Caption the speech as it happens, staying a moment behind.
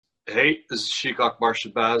Hey, this is Sheikh Akbar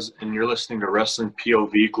Shabazz, and you're listening to Wrestling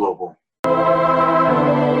POV Global.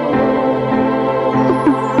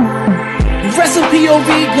 Wrestle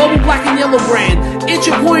POV Global Black and Yellow brand. It's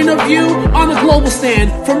your point of view on the global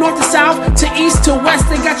stand. From north to south to east to west,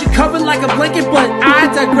 they got you covered like a blanket. But I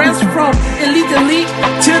digress from elite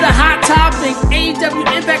to the hot topic.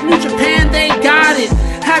 AEW, Impact, New Japan, they got it.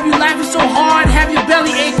 Have you laughing so hard? Have your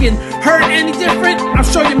belly aching? Heard any different? I'm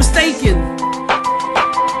sure you're mistaken.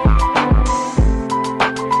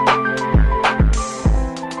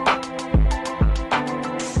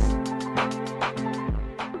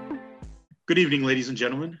 Good evening, ladies and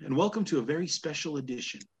gentlemen, and welcome to a very special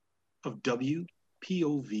edition of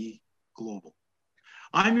WPOV Global.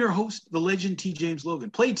 I'm your host, the legend T. James Logan,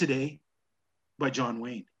 played today by John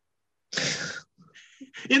Wayne.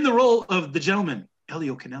 In the role of the gentleman,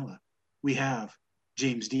 Elio Canella, we have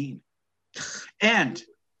James Dean. And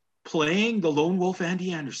playing the lone wolf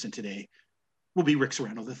Andy Anderson today will be Rick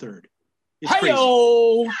Serrano III. It's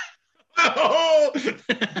Hi-yo!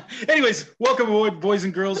 Anyways, welcome aboard, boys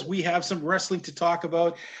and girls. We have some wrestling to talk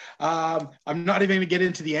about. I'm not even going to get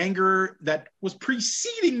into the anger that was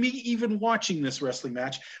preceding me even watching this wrestling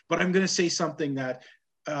match, but I'm going to say something that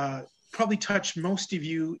probably touched most of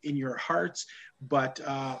you in your hearts. But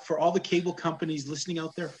for all the cable companies listening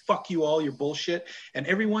out there, fuck you all, your bullshit. And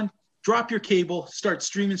everyone, drop your cable, start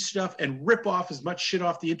streaming stuff, and rip off as much shit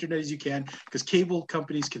off the internet as you can, because cable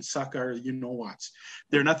companies can suck our you-know-whats.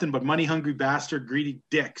 They're nothing but money-hungry bastard, greedy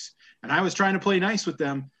dicks. And I was trying to play nice with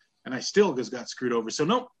them, and I still just got screwed over. So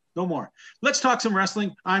no more. Let's talk some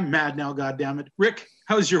wrestling. I'm mad now, goddammit. Rick,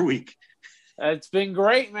 how's your week? It's been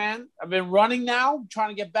great, man. I've been running now, trying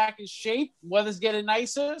to get back in shape. Weather's getting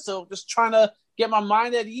nicer, so just trying to get my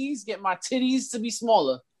mind at ease, get my titties to be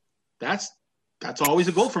smaller. That's always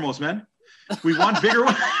a goal for most men. We want bigger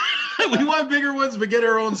ones. We want bigger ones, but get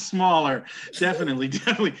our own smaller. Definitely.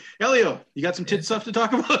 Elio, you got some tit stuff to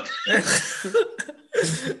talk about?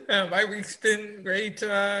 My week's been great.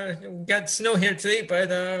 Got snow here today,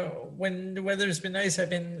 but when the weather's been nice, I've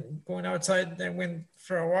been going outside. I went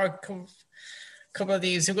for a walk a couple of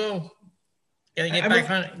days ago. Gotta get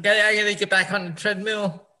back on the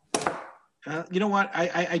treadmill. You know what?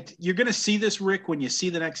 You're going to see this, Rick, when you see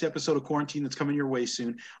the next episode of Quarantine that's coming your way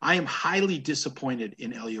soon. I am highly disappointed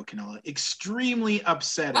in Elio Canella. Extremely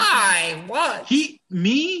upset. Why? What?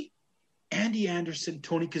 Andy Anderson,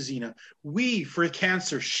 Tony Kozina, we, for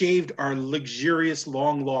cancer, shaved our luxurious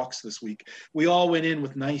long locks this week. We all went in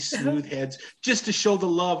with nice, smooth heads just to show the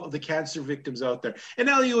love of the cancer victims out there. And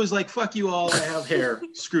Elio was like, fuck you all, I have hair.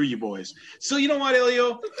 Screw you boys. So you know what,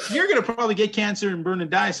 Elio? You're going to probably get cancer and burn and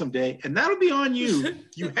die someday, and that'll be on you.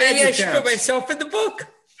 Maybe I should put myself in the book.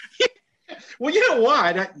 Well, you know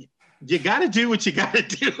what? You got to do what you got to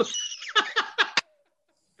do.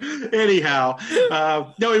 Anyhow,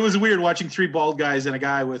 no, it was weird watching three bald guys and a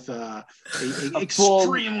guy with a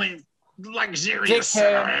extremely luxurious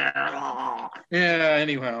hair.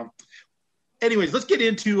 Yeah. Anyways, let's get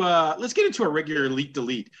into our regular Elite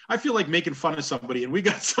Delete. I feel like making fun of somebody, and we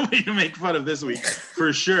got somebody to make fun of this week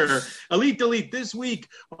for sure. Elite Delete this week.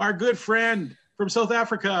 Our good friend from South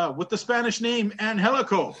Africa with the Spanish name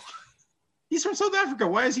Angelico. He's from South Africa.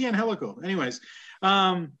 Why is he Angelico? Anyways.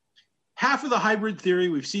 Half of the hybrid theory,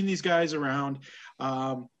 we've seen these guys around.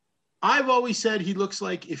 I've always said he looks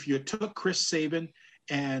like if you took Chris Sabin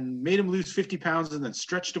and made him lose 50 pounds and then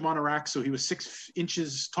stretched him on a rack so he was 6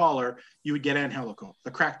 inches taller, you would get Angelico,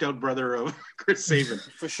 the cracked out brother of Chris Sabin.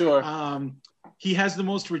 For sure. He has the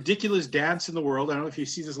most ridiculous dance in the world. I don't know if you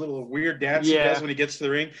see this little weird dance he does when he gets to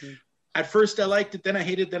the ring. At first I liked it, then I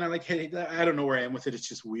hated it, then I like it. I don't know where I am with it. It's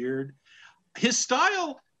just weird. His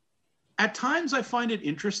style, at times I find it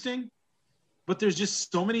interesting. But there's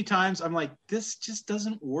just so many times I'm like, this just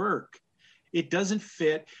doesn't work. It doesn't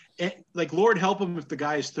fit. And like, Lord help him if the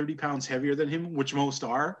guy is 30 pounds heavier than him, which most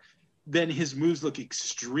are, then his moves look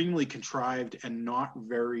extremely contrived and not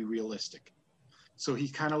very realistic. So he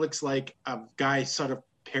kind of looks like a guy sort of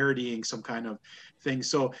parodying some kind of thing.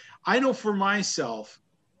 So I know for myself,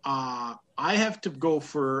 I have to go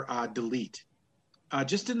for Delete.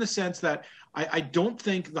 Just in the sense that I don't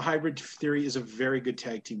think the hybrid theory is a very good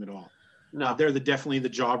tag team at all. No, they're definitely the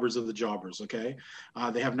jobbers of the jobbers, okay?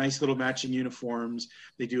 They have nice little matching uniforms.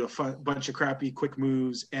 They do a bunch of crappy quick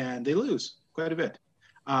moves, and they lose quite a bit.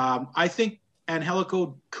 I think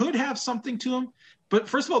Angelico could have something to him, but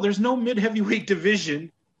first of all, there's no mid-heavyweight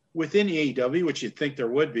division within AEW, which you'd think there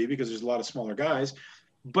would be because there's a lot of smaller guys,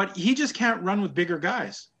 but he just can't run with bigger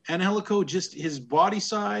guys. Angelico, just his body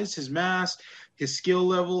size, his mass, his skill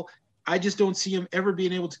level, I just don't see him ever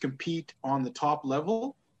being able to compete on the top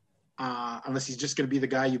level. unless he's just going to be the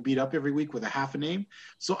guy you beat up every week with a half a name.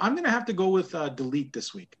 So I'm going to have to go with Delete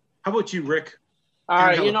this week. How about you, Rick? All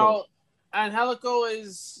right, Angelico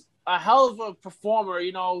is a hell of a performer.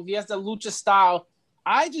 He has the lucha style.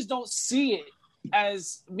 I just don't see it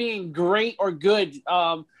as being great or good.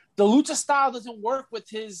 The lucha style doesn't work with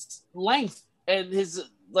his length and his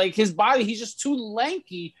body. He's just too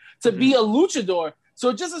lanky to be a luchador. So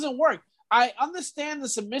it just doesn't work. I understand the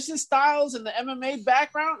submission styles and the MMA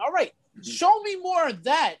background. All right, show me more of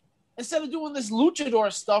that instead of doing this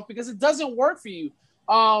luchador stuff because it doesn't work for you.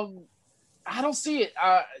 I don't see it.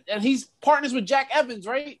 And he's partners with Jack Evans,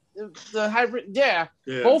 right? The hybrid. Yeah.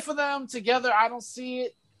 Both of them together, I don't see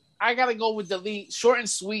it. I got to go with Delete. Short and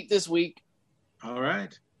sweet this week. All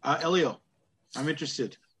right. Elio, I'm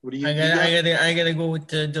interested. What do you I gotta go with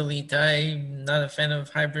the Delete. I'm not a fan of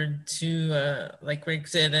Hybrid 2, like Rick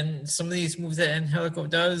said, and some of these moves that Angelico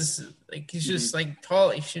does, like he's just like tall.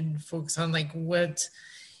 He should focus on like what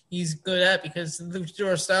he's good at because the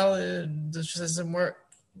luchador style just doesn't work.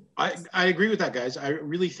 I agree with that, guys. I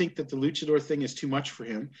really think that the luchador thing is too much for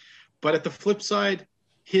him. But at the flip side,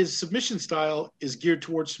 his submission style is geared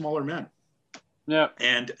towards smaller men. Yeah.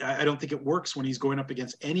 And I don't think it works when he's going up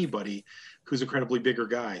against anybody who's a credibly bigger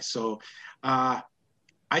guy. So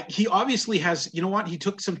he obviously has, he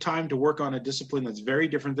took some time to work on a discipline that's very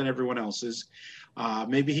different than everyone else's.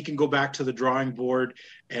 Maybe he can go back to the drawing board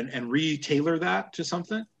and re-tailor that to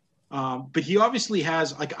something. But he obviously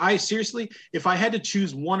has, if I had to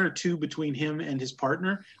choose one or two between him and his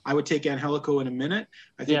partner, I would take Angelico in a minute.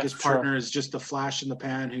 I think his partner is just a flash in the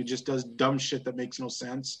pan who just does dumb shit that makes no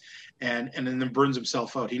sense and then burns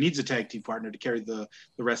himself out. He needs a tag team partner to carry the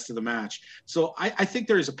rest of the match. So I think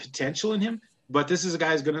there is a potential in him, but this is a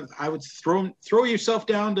guy who's I would throw yourself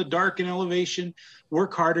down to dark and elevation,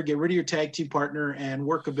 work harder, get rid of your tag team partner and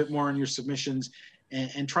work a bit more on your submissions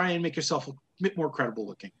and try and make yourself a bit more credible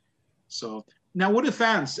looking. So now, what do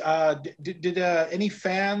fans? Did any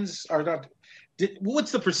fans are not?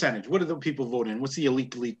 What's the percentage? What do the people vote in? What's the elite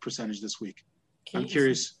delete percentage this week? I'm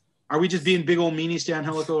curious. Are we just being big old meanies to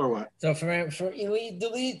Angelico or what? So for elite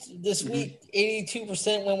delete this week,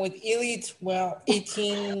 82% went with elite, while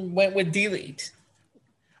 18 went with delete.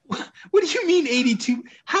 What do you mean 82?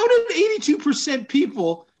 How did 82%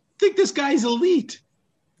 people think this guy's elite?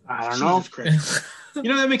 I don't know. Christ. You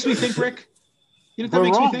know what that makes me think, Rick? You know what that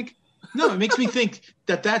makes me think? No, it makes me think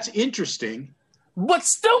that's interesting. But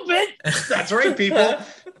stupid! That's right, people.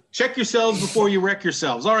 Check yourselves before you wreck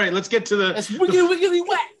yourselves. All right, let's get to the... It's wiggly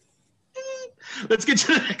wet. Let's get to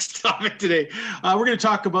the next topic today. We're going to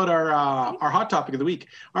talk about our hot topic of the week.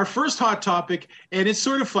 Our first hot topic, and it's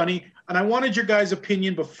sort of funny, and I wanted your guys'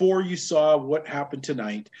 opinion before you saw what happened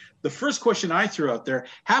tonight. The first question I threw out there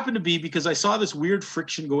happened to be because I saw this weird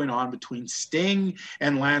friction going on between Sting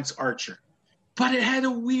and Lance Archer. But it had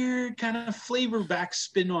a weird kind of flavor back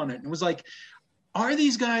spin on it. And it was like, are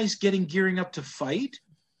these guys gearing up to fight?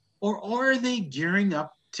 Or are they gearing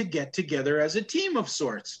up to get together as a team of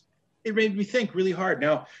sorts? It made me think really hard.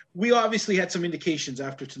 Now, we obviously had some indications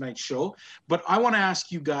after tonight's show, but I want to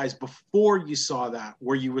ask you guys before you saw that,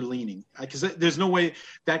 where you were leaning. Because there's no way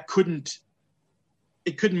that couldn't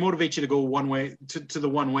motivate you to go one way, to the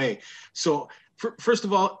one way. So, first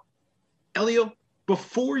of all, Elio,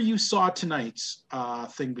 before you saw tonight's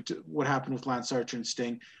thing, what happened with Lance Archer and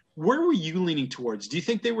Sting, where were you leaning towards? Do you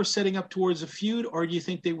think they were setting up towards a feud, or do you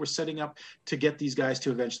think they were setting up to get these guys to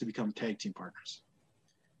eventually become tag team partners?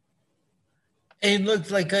 It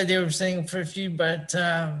looked like they were saying for a feud, but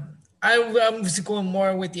I was going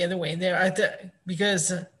more with the other way there.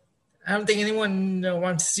 Because I don't think anyone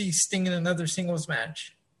wants to see Sting in another singles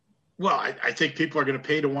match. Well, I think people are going to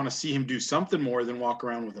pay to want to see him do something more than walk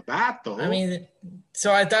around with a bat, though. I mean,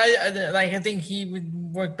 so I thought, I think he would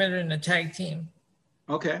work better in a tag team.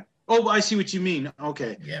 Okay. Oh, I see what you mean.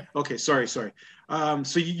 Okay. Yeah. Okay. Sorry. So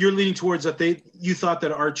you're leaning towards that you thought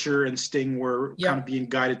that Archer and Sting were kind of being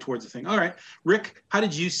guided towards the thing. All right. Rick, how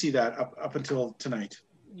did you see that up until tonight?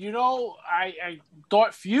 I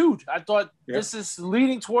thought feud. I thought this is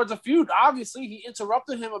leading towards a feud. Obviously, he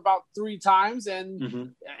interrupted him about 3 times,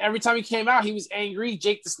 and every time he came out, he was angry.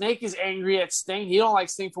 Jake the Snake is angry at Sting. He don't like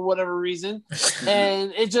Sting for whatever reason,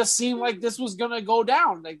 and it just seemed like this was gonna go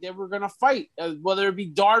down. Like they were gonna fight, whether it be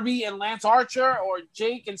Darby and Lance Archer, or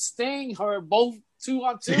Jake and Sting, or both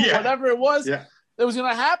 2-on-2, whatever it was. Yeah. That was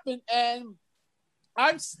gonna happen, and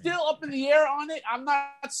I'm still up in the air on it. I'm not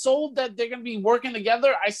sold that they're going to be working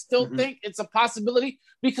together. I still think it's a possibility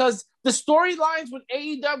because the storylines with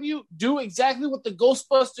AEW do exactly what the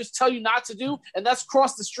Ghostbusters tell you not to do, and that's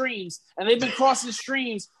cross the streams. And they've been crossing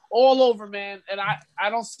streams all over, man. And I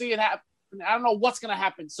don't see it happen. happen. I don't know what's gonna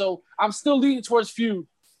happen. So I'm still leaning towards feud.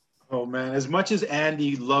 Oh man, as much as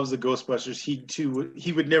Andy loves the Ghostbusters,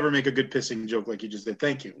 he would never make a good pissing joke like you just did.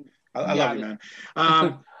 Thank you. I love you, man.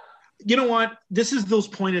 You know what? This is those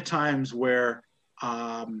pointed times where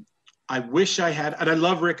I wish I had, and I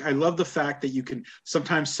love Rick. I love the fact that you can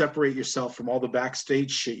sometimes separate yourself from all the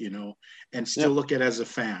backstage shit, and still look at it as a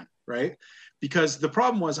fan, right? Because the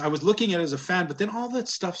problem was I was looking at it as a fan, but then all that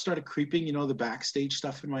stuff started creeping, the backstage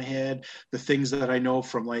stuff in my head, the things that I know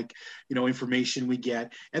from information we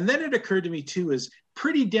get. And then it occurred to me too, is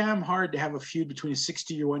pretty damn hard to have a feud between a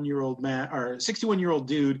 61-year-old man or 61-year-old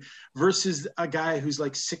dude versus a guy who's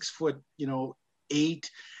like 6'8"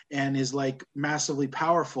 and is like massively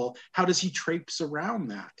powerful. How does he traipse around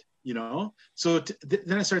that? So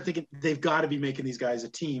then I started thinking they've got to be making these guys a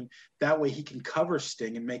team. That way he can cover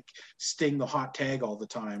Sting and make Sting the hot tag all the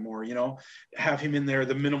time, or have him in there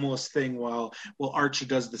the minimalist thing while Archie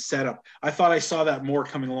does the setup. I thought I saw that more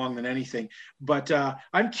coming along than anything. But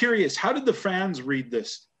I'm curious, how did the fans read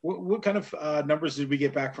this? What kind of numbers did we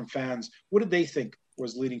get back from fans? What did they think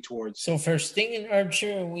was leading towards? So for Sting and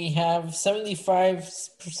Archer, we have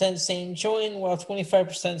 75% saying join, while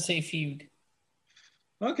 25% say feud.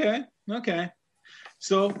 Okay.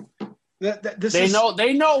 So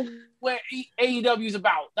they know what AEW is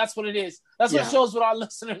about. That's what it is. That's what shows what our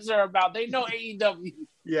listeners are about. They know AEW.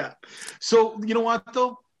 Yeah. So you know what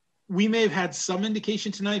though? We may have had some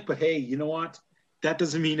indication tonight, but hey, you know what? That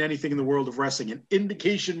doesn't mean anything in the world of wrestling. An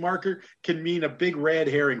indication marker can mean a big red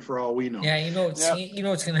herring for all we know. Yeah, what's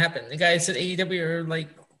going to happen. The guys at AEW are like,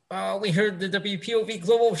 oh, we heard the WPOV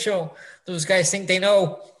Global show. Those guys think they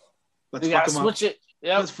know. Let's fuck them up. It.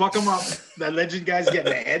 Yep. Let's fuck them up. That legend guy's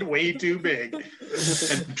getting a head way too big.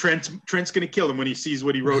 And Trent's going to kill him when he sees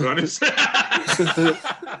what he wrote on his.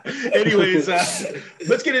 Anyways,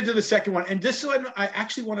 let's get into the second one. And this one, I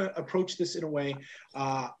actually want to approach this in a way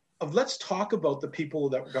of let's talk about the people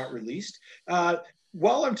that got released.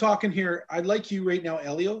 While I'm talking here, I'd like you right now,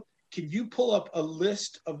 Elio, can you pull up a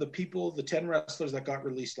list of the 10 wrestlers that got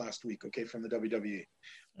released last week, okay, from the WWE?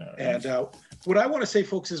 And what I want to say,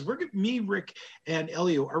 folks, is me, Rick, and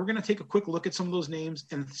Elio we're going to take a quick look at some of those names,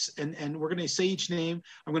 and we're going to say each name.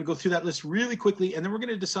 I'm going to go through that list really quickly, and then we're going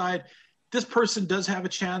to decide this person does have a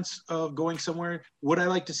chance of going somewhere. Would I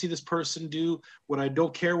like to see this person do? What I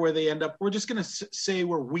don't care where they end up. We're just going to say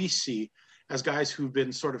where we see as guys who've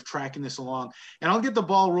been sort of tracking this along. And I'll get the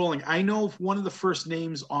ball rolling. I know one of the first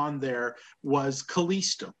names on there was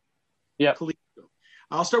Kalisto. Yeah. Kalisto.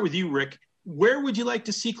 I'll start with you, Rick. Where would you like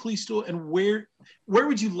to see Kalisto, and where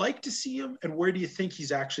would you like to see him, and where do you think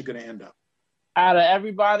he's actually going to end up? Out of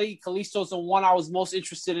everybody, Kalisto's the one I was most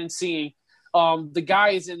interested in seeing. The guy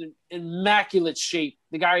is in immaculate shape.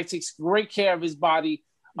 The guy takes great care of his body.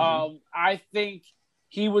 I think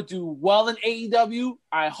he would do well in AEW.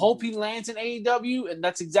 I hope he lands in AEW, and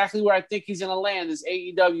that's exactly where I think he's going to land is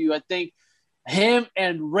AEW. I think him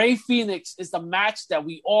and Rey Fenix is the match that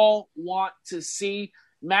we all want to see.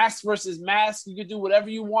 Mask versus mask. You can do whatever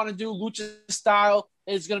you want to do. Lucha style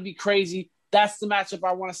is going to be crazy. That's the matchup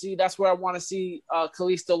I want to see. That's where I want to see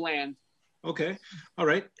Kalisto land. Okay. All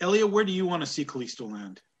right. Elio, where do you want to see Kalisto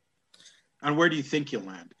land? And where do you think he'll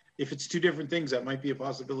land? If it's two different things, that might be a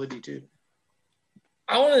possibility too.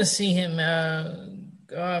 I want to see him in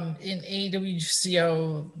AEW to see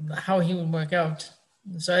how he would work out.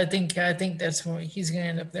 So I think that's where he's going to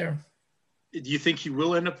end up there. Do you think he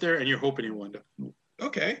will end up there, and you're hoping he will end up?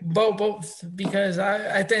 Okay. Both, because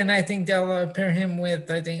I think they'll pair him with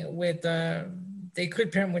they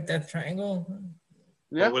could pair him with Death Triangle.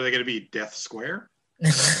 Yeah. What are they going to be? Death Square? You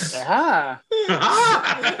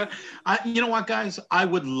know what, guys? I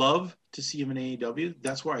would love to see him in AEW.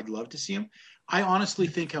 That's where I'd love to see him. I honestly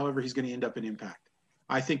think, however, he's going to end up in Impact.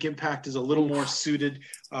 I think Impact is a little more suited.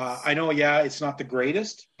 I know, it's not the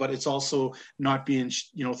greatest, but it's also not being,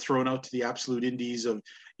 thrown out to the absolute indies of,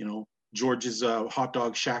 George's hot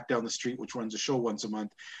dog shack down the street, which runs a show once a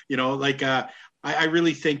month. I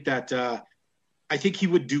really think that I think he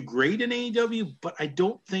would do great in AEW, but I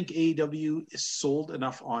don't think AEW is sold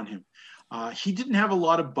enough on him. He didn't have a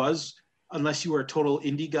lot of buzz unless you were a total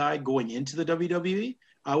indie guy going into the WWE.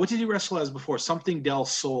 What did he wrestle as before? Something Del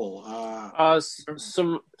Sol.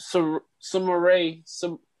 Samurai.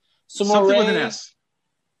 Something with an S.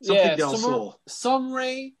 Something Del Sol.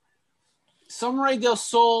 Samurai Del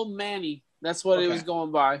Sol Manny. That's what it was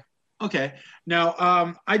going by. Okay.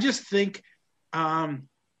 Now, I just think, AEW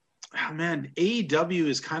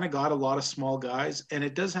has kind of got a lot of small guys, and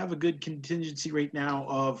it does have a good contingency right now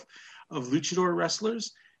of luchador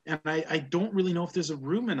wrestlers. And I don't really know if there's a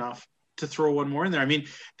room enough to throw one more in there. I mean,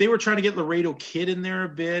 they were trying to get Laredo Kid in there a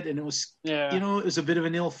bit, and it was, it was a bit of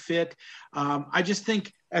an ill fit. I just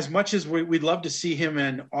think as much as we'd love to see him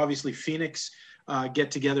and obviously Phoenix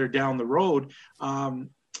get together down the road,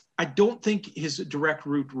 I don't think his direct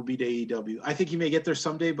route will be to AEW. I think he may get there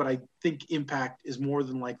someday, but I think Impact is more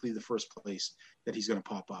than likely the first place that he's going to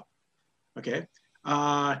pop up. Okay.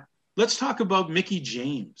 Let's talk about Mickie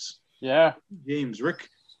James. Yeah. James, Rick,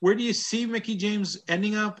 where do you see Mickie James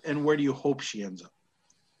ending up, and where do you hope she ends up?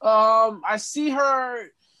 I see her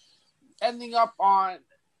ending up I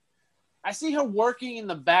see her working in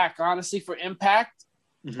the back, honestly, for Impact.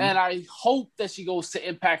 Mm-hmm. And I hope that she goes to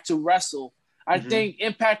Impact to wrestle. I think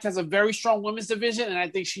Impact has a very strong women's division, and I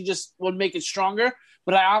think she just would make it stronger.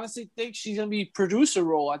 But I honestly think she's going to be producer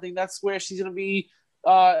role. I think that's where she's going to be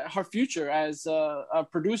her future as a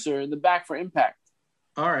producer in the back for Impact.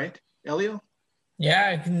 All right. Elio?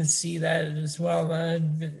 Yeah, I can see that as well.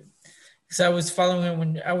 Because I was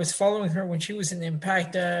following her when she was in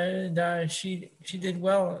Impact, and she did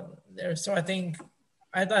well there. So I think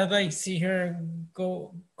I'd like to see her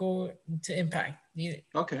go to Impact.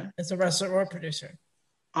 Okay. As a wrestler or a producer.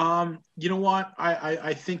 You know what?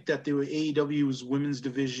 I think that the AEW's women's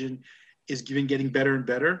division is getting better and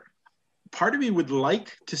better. Part of me would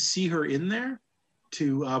like to see her in there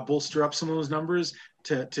to bolster up some of those numbers,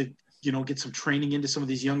 to get some training into some of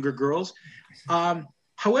these younger girls.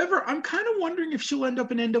 However, I'm kind of wondering if she'll end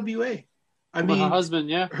up in NWA. I mean,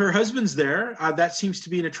 her husband's there. That seems to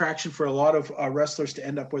be an attraction for a lot of wrestlers to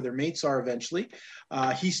end up where their mates are eventually.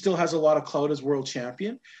 He still has a lot of clout as world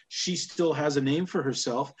champion. She still has a name for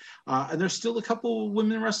herself. And there's still a couple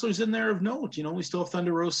women wrestlers in there of note. We still have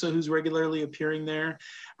Thunder Rosa, who's regularly appearing there,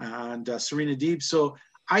 and Serena Deeb. So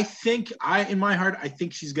I think, in my heart, I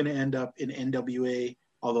think she's going to end up in NWA,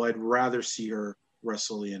 although I'd rather see her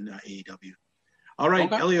wrestle in AEW. All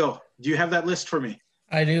right, okay. Elio, do you have that list for me?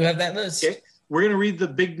 I do have that list. Okay. We're going to read the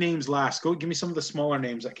big names last. Go give me some of the smaller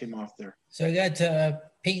names that came off there. So I got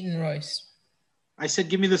Peyton Royce. I said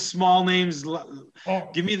give me the small names.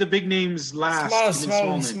 Give me the big names last.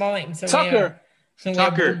 Small names. So Tucker.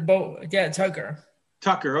 Tucker. Tucker.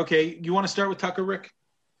 Tucker. Okay. You want to start with Tucker, Rick?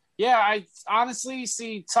 Yeah, I honestly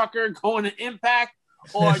see Tucker going to Impact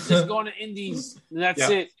or just going to Indies. And that's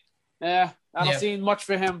it. Yeah, I don't see much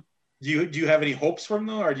for him. Do you have any hopes for him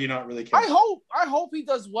though, or do you not really care? I hope he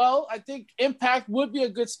does well. I think Impact would be a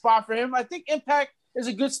good spot for him. I think Impact is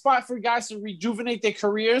a good spot for guys to rejuvenate their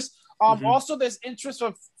careers. Also, there's interest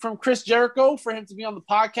from Chris Jericho for him to be on the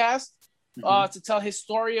podcast to tell his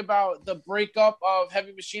story about the breakup of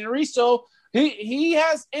Heavy Machinery. So he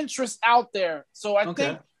has interest out there. So I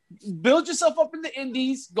think build yourself up in the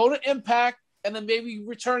Indies, go to Impact, and then maybe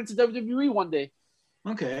return to WWE one day.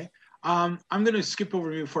 Okay. I'm going to skip over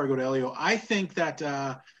me before I go to Elio. I think that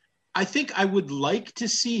I would like to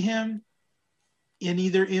see him in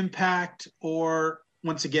either Impact or,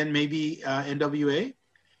 once again, maybe NWA.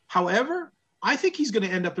 However, I think he's going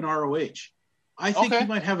to end up in ROH. I think he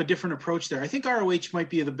might have a different approach there. I think ROH might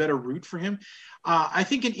be the better route for him. I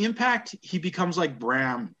think in Impact, he becomes like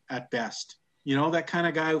Bram at best. That kind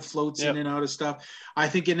of guy who floats in and out of stuff. I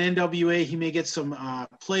think in NWA, he may get some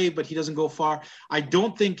play, but he doesn't go far. I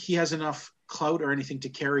don't think he has enough clout or anything to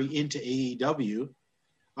carry into AEW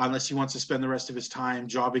unless he wants to spend the rest of his time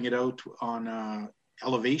jobbing it out on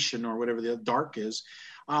Elevation or whatever the Dark is.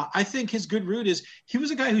 I think his good route is he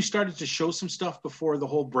was a guy who started to show some stuff before the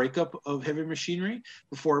whole breakup of Heavy Machinery,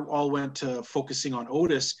 before it all went to focusing on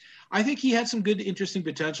Otis. I think he had some good, interesting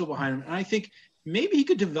potential behind him. And I think maybe he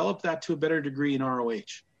could develop that to a better degree in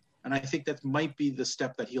ROH. And I think that might be the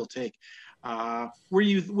step that he'll take. What do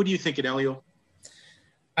you think, Elio?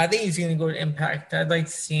 I think he's going to go to Impact. I'd like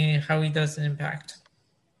to see how he does in Impact.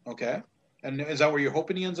 Okay. And is that where you're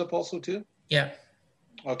hoping he ends up also too? Yeah.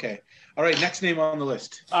 Okay. All right. Next name on the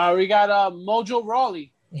list. We got Mojo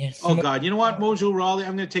Rawley. Yes. Oh, God. You know what? Mojo Rawley,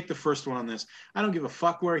 I'm going to take the first one on this. I don't give a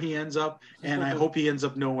fuck where he ends up, and I hope he ends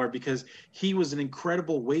up nowhere because he was an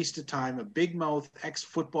incredible waste of time, a big mouth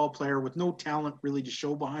ex-football player with no talent really to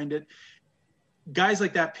show behind it. Guys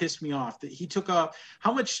like that pissed me off. That he took how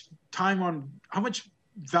much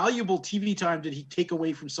valuable TV time did he take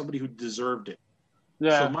away from somebody who deserved it?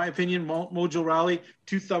 Yeah. So in my opinion, Mojo Rawley,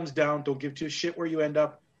 2 thumbs down. Don't give 2 shit where you end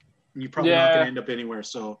up. And you're probably not going to end up anywhere.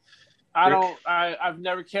 So I've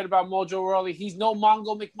never cared about Mojo Rawley. He's no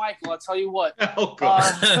Mongo McMichael, I'll tell you what. Oh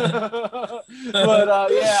God. But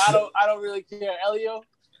I don't really care. Elio?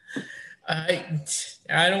 I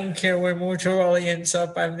don't care where Mojo Rawley ends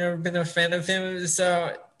up. I've never been a fan of him.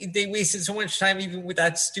 So they wasted so much time even with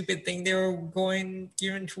that stupid thing they were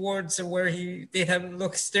gearing towards, where they'd have him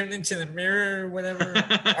look staring into the mirror or whatever.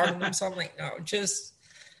 I'm like, no, just.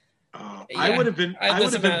 I would have been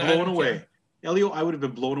blown away. Elio, I would have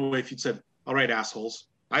been blown away if you'd said, "All right, assholes,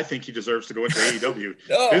 I think he deserves to go into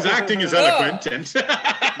AEW. His acting is eloquent."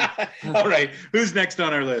 And all right, who's next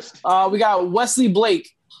on our list? We got Wesley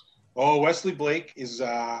Blake. Oh, Wesley Blake is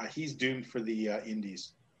he's doomed for the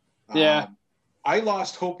Indies. Yeah. I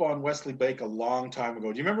lost hope on Wesley Blake a long time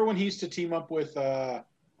ago. Do you remember when he used to team up with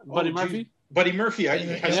Buddy Murphy? Buddy Murphy.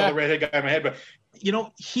 I saw the redhead guy in my head, but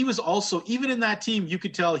he was also, even in that team, you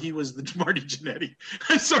could tell he was the Marty Jannetty.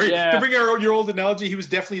 I'm sorry to bring your old analogy. He was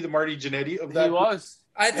definitely the Marty Jannetty of that. He was.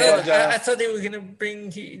 I thought they were going to bring.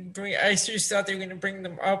 I seriously thought they were going to bring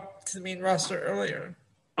them up to the main roster earlier.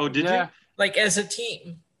 Oh, did you? Like as a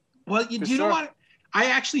team. Well, you know what? I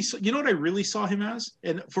actually, you know what I really saw him as?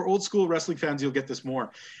 And for old school wrestling fans, you'll get this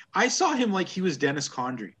more. I saw him like he was Dennis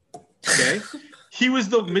Condrey. Okay. He was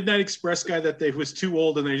the Midnight Express guy that they was too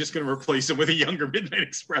old and they're just going to replace him with a younger Midnight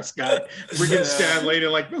Express guy. Bring in Stan Lane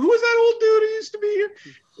and like, who was that old dude who used to be here?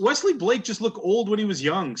 Wesley Blake just looked old when he was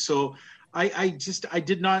young. So I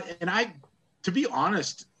did not. And to be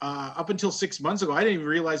honest, up until 6 months ago, I didn't even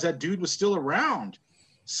realize that dude was still around.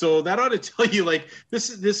 So that ought to tell you, like,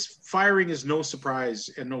 this firing is no surprise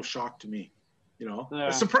and no shock to me.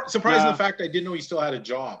 Surprised in the fact I didn't know he still had a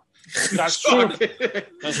job. That's true.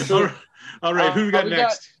 That's true. All right, who we got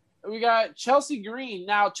next? We got Chelsea Green.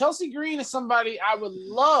 Now, Chelsea Green is somebody I would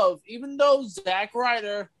love, even though Zack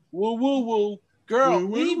Ryder, girl,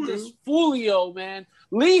 leave this Fulio, man.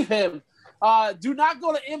 Leave him. Do not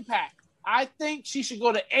go to Impact. I think she should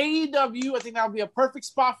go to AEW. I think that would be a perfect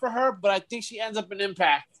spot for her, but I think she ends up in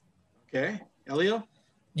Impact. Okay. Elio?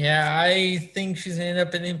 Yeah, I think she's going to end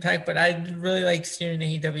up in Impact, but I'd really like seeing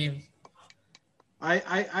AEW.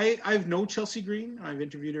 I've known Chelsea Green. I've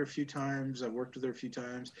interviewed her a few times. I've worked with her a few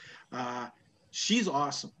times. She's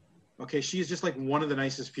awesome. Okay, she is just like one of the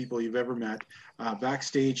nicest people you've ever met.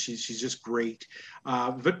 Backstage, she's just great,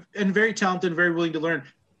 and very talented, and very willing to learn.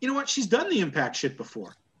 You know what? She's done the Impact shit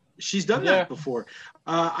before. She's done that before.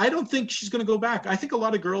 I don't think she's going to go back. I think a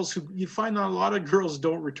lot of girls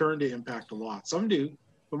don't return to Impact a lot. Some do,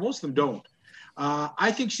 but most of them don't.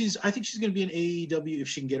 I think she's going to be in AEW if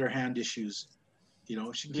she can get her hand issues.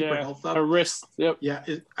 If she can keep her health up. Her wrist. Yep. Yeah,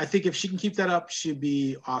 I think if she can keep that up, she'd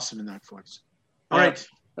be awesome in that place. All right,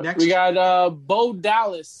 next. We got Bo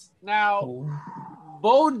Dallas. Now,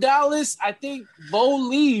 Bo Dallas, I think Bo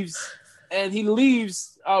leaves, and he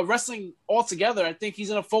leaves wrestling altogether. I think he's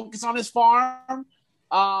going to focus on his farm.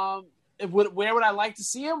 Where would I like to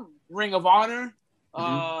see him? Ring of Honor.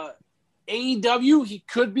 AEW, he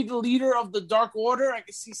could be the leader of the Dark Order. I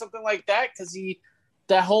could see something like that because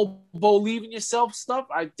that whole believe in yourself stuff,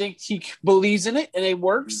 I think he believes in it and it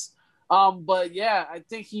works. But yeah, I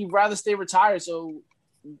think he'd rather stay retired. So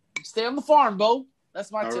stay on the farm, Bo.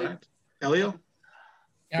 That's my take. Right. Elio,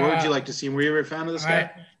 where would you like to see him? Were you ever a fan of this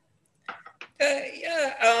guy?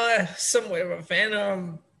 Somewhat of a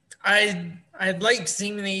fan. I'd like to see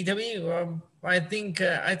him in AEW. I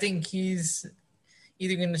think he's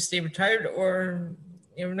either going to stay retired or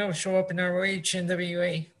show up in ROH and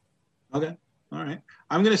WA. Okay. All right.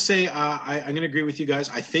 I'm going to say I'm going to agree with you guys.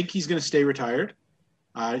 I think he's going to stay retired.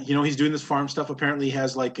 He's doing this farm stuff. Apparently he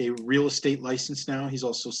has like a real estate license now. He's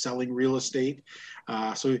also selling real estate.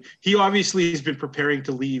 So he obviously has been preparing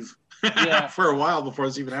to leave for a while before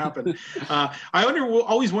this even happened. I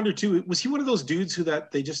always wonder too, was he one of those dudes who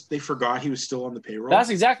they forgot he was still on the payroll? That's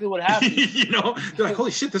exactly what happened. They're like,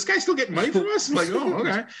 holy shit, this guy's still getting money from us? I'm like, oh,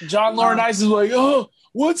 okay. John Laurinaitis is like, oh,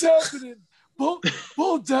 what's happening?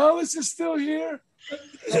 Bo Dallas is still here.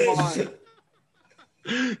 Come on.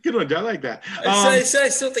 Good one. I like that. I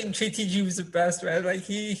still think JTG was the best, man. Like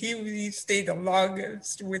he stayed the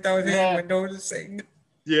longest without anyone noticing.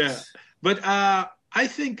 Yeah, but I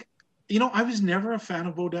think I was never a fan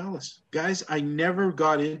of Bo Dallas, guys. I never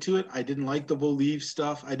got into it. I didn't like the Believe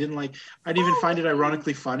stuff. I didn't even find it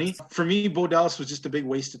ironically funny. For me, Bo Dallas was just a big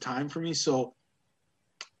waste of time for me. So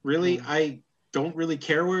really, I don't really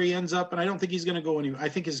care where he ends up, and I don't think he's going to go anywhere. I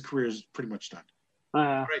think his career is pretty much done. All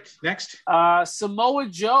right, next. Samoa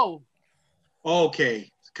Joe. Okay,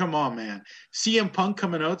 come on, man. CM Punk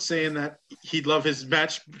coming out saying that he'd love his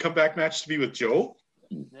comeback match to be with Joe.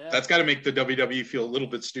 Yeah. That's got to make the WWE feel a little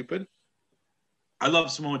bit stupid. I love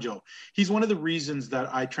Samoa Joe. He's one of the reasons that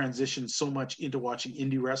I transitioned so much into watching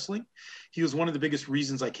indie wrestling. He was one of the biggest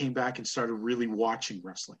reasons I came back and started really watching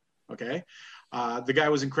wrestling. Okay. The guy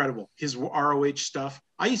was incredible. His ROH stuff.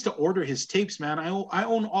 I used to order his tapes, man. I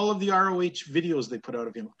own all of the ROH videos they put out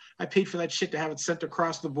of him. I paid for that shit to have it sent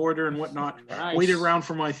across the border and whatnot. Nice. Waited around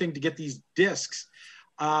for my thing to get these discs.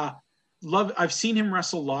 I've seen him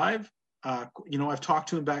wrestle live. I've talked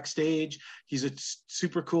to him backstage. He's a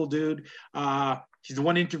super cool dude. He's the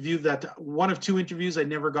one of two interviews I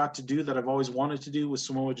never got to do that I've always wanted to do with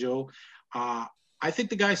Samoa Joe. I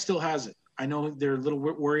think the guy still has it. I know they're a little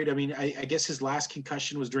worried. I mean, I guess his last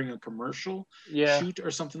concussion was during a commercial shoot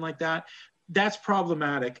or something like that. That's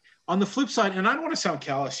problematic. On the flip side, and I don't want to sound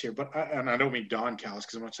callous here, and I don't mean Don callous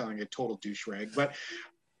because I'm not sounding like a total douche rag, but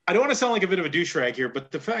I don't want to sound like a bit of a douche rag here.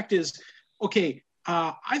 But the fact is, okay,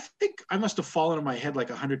 I think I must have fallen on my head like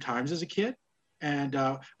 100 times as a kid. And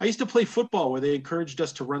I used to play football where they encouraged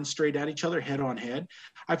us to run straight at each other, head on head.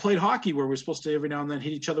 I played hockey where we're supposed to every now and then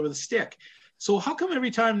hit each other with a stick. So how come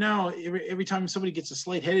every time somebody gets a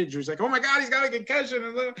slight head injury, it's like, oh my God, he's got a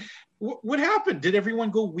concussion. What happened? Did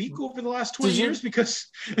everyone go weak over the last 20 years? Because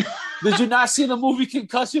did you not see the movie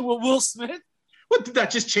Concussion with Will Smith? What, did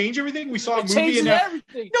that just change everything? We saw a movie and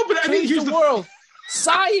everything. No, but I mean, here's the world.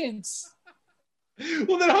 Science.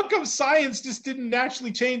 Well, then how come science just didn't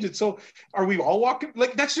naturally change it? So are we all walking?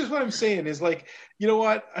 Like, that's just what I'm saying is like, you know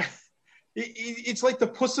what? It's like the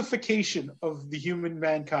pussification of the human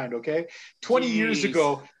mankind, okay? 20 years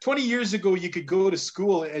ago, you could go to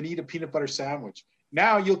school and eat a peanut butter sandwich.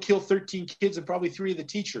 Now you'll kill 13 kids and probably 3 of the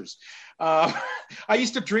teachers. I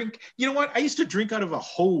used to drink, you know what? I used to drink out of a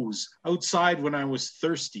hose outside when I was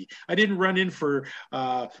thirsty. I didn't run in for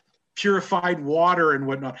purified water and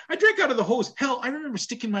whatnot. I drank out of the hose. Hell, I remember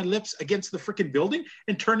sticking my lips against the freaking building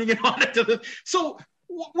and turning it on into the. So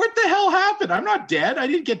what the hell happened? I'm not dead. I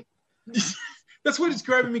didn't get. That's what is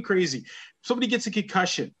driving me crazy. Somebody gets a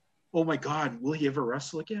concussion. Oh my God, will he ever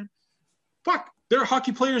wrestle again? Fuck. There are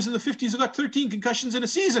hockey players in the 50s who got 13 concussions in a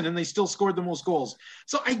season and they still scored the most goals.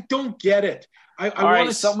 So I don't get it. All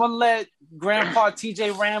right, someone let Grandpa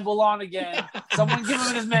TJ ramble on again. Someone give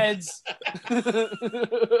him his meds.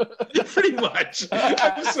 Pretty much.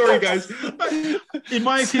 I'm sorry, guys. In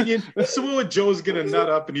my opinion, Samoa Joe's going to nut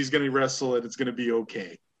up and he's going to wrestle and it's going to be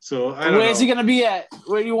okay. So I don't know. Where's he going to be at?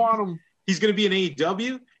 Where do you want him? He's going to be in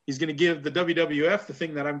AEW. He's going to give the WWF the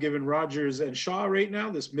thing that I'm giving Rogers and Shaw right now,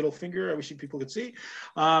 this middle finger. I wish people could see.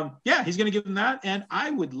 He's going to give them that. And I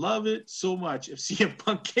would love it so much if CM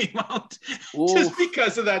Punk came out just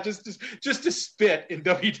because of that, just to spit in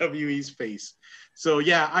WWE's face. So,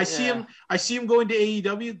 I see him going to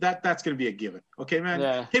AEW. That's going to be a given. Okay, man?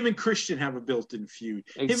 Yeah. Him and Christian have a built-in feud.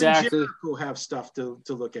 Exactly. Him and Jericho have stuff to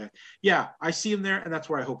look at. Yeah, I see him there, and that's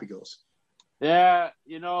where I hope he goes. Yeah,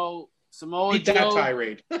 Samoa Joe. That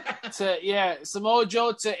tirade. Samoa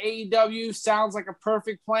Joe to AEW sounds like a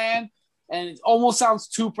perfect plan, and it almost sounds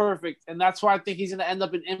too perfect, and that's why I think he's going to end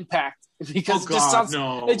up in Impact because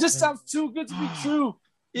it just sounds too good to be true.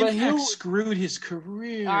 Impact screwed his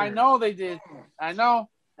career. I know they did. I know,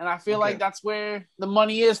 and I feel like that's where the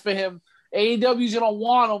money is for him. AEW's going to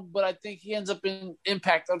want him, but I think he ends up in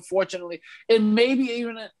Impact, unfortunately, and maybe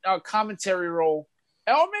even a commentary role.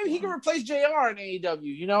 Or maybe he can replace JR in AEW.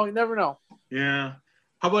 You never know. Yeah.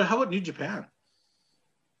 How about New Japan?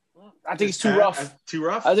 I think it's too rough. Too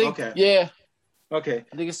rough? I think. Okay. Yeah. Okay.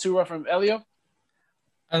 I think it's too rough from Elio.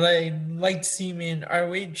 I like to see him in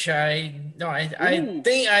ROH. I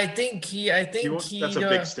think that's a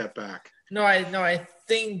big step back. I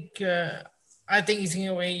think he's going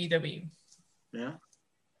to go AEW. Yeah.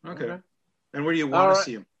 Okay. And where do you want to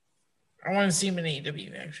see him? I want to see him in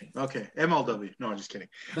AEW, actually. Okay. MLW. No, I'm just kidding.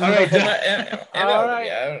 All right. I don't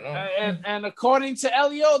know. And according to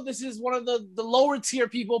Elio, this is one of the lower tier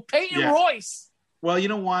people, Peyton Royce. Well, you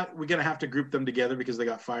know what? We're going to have to group them together because they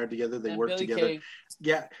got fired together. They worked together. Kay.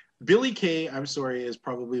 Yeah. Billie Kay, I'm sorry, is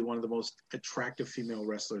probably one of the most attractive female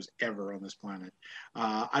wrestlers ever on this planet.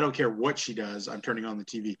 I don't care what she does. I'm turning on the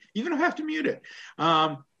TV, even if I have to mute it.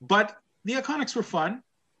 But the Iconics were fun.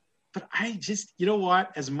 But I just, you know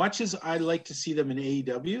what? As much as I like to see them in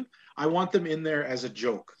AEW, I want them in there as a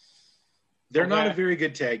joke. They're not a very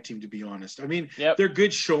good tag team, to be honest. I mean, they're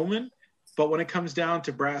good showmen, but when it comes down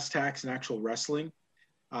to brass tacks and actual wrestling,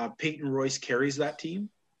 Peyton Royce carries that team.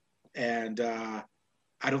 And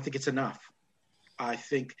I don't think it's enough. I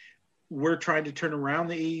think we're trying to turn around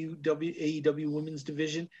the AEW women's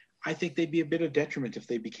division. I think they'd be a bit of detriment if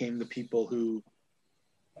they became the people who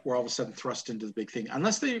were all of a sudden thrust into the big thing.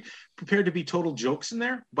 Unless they're prepared to be total jokes in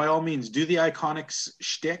there, by all means, do the Iconics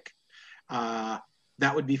shtick. That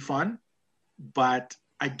would be fun. But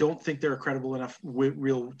I don't think they're a credible enough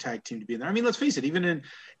real tag team to be in there. I mean, let's face it, even in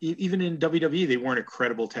WWE, they weren't a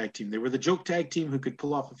credible tag team. They were the joke tag team who could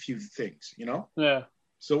pull off a few things, you know? Yeah.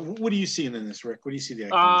 So what do you see in this, Rick? What do you see?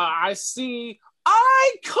 I see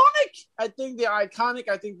iconic. I think they're iconic.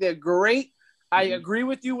 I think they're great. I agree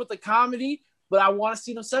with you with the comedy, but I want to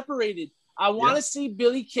see them separated. I want to see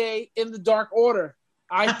Billie Kay in the Dark Order.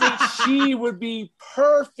 I think she would be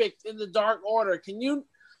perfect in the Dark Order. Can you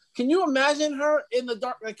imagine her in the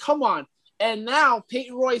Dark? Like, come on. And now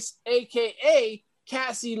Peyton Royce, a.k.a.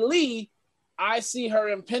 Cassie Lee, I see her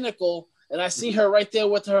in Pinnacle, and I see her right there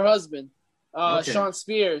with her husband, Sean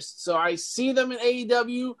Spears. So I see them in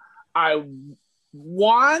AEW. I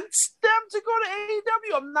want them to go to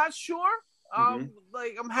AEW. I'm not sure.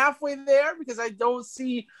 Like, I'm halfway there because I don't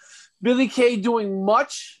see Billie Kay doing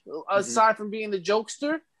much aside from being the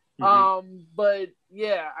jokester. But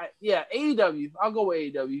yeah, AEW. I'll go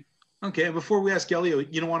with AEW. Okay, before we ask Elio,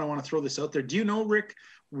 I want to throw this out there. Do you know, Rick,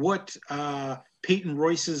 what Peyton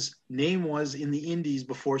Royce's name was in the Indies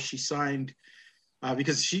before she signed?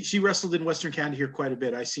 Because she wrestled in Western Canada here quite a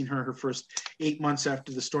bit. I seen her first 8 months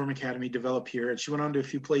after the Storm Academy developed here, and she went on to a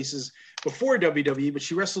few places before WWE, but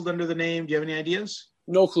she wrestled under the name. Do you have any ideas?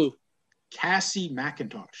 No clue. Cassie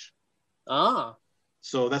McIntosh. Ah.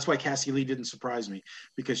 So that's why Cassie Lee didn't surprise me,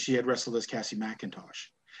 because she had wrestled as Cassie McIntosh.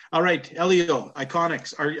 All right, Elio,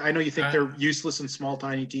 Iconics. I know you think they're useless and small,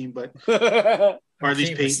 tiny team, but or at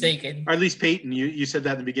least Peyton. Mistaken. Or at least Peyton. You said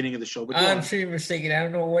that in the beginning of the show. But I'm sure you're mistaken. I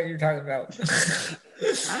don't know what you're talking about.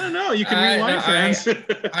 I don't know. You can rewind, fans.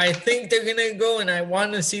 I think they're gonna go, and I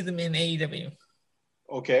want to see them in AEW.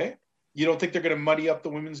 Okay. You don't think they're going to muddy up the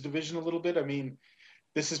women's division a little bit? I mean,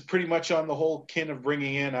 this is pretty much on the whole kin of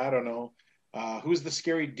bringing in, I don't know, who's the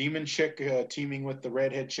scary demon chick teaming with the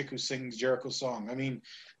redhead chick who sings Jericho's song? I mean,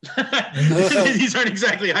 these aren't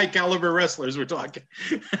exactly high caliber wrestlers we're talking.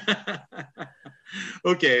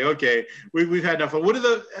 Okay. We've had enough.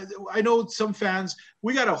 I know some fans,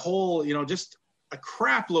 we got a whole, just a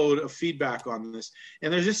crap load of feedback on this,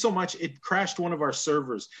 and there's just so much. It crashed one of our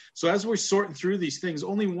servers. So as we're sorting through these things,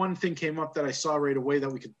 only one thing came up that I saw right away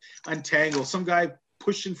that we could untangle. Some guy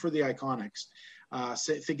pushing for the Iconics,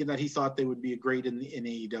 thinking that he thought they would be great in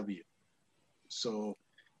AEW. So,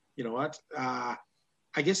 you know what?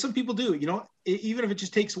 I guess some people do. Even if it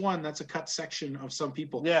just takes one, that's a cut section of some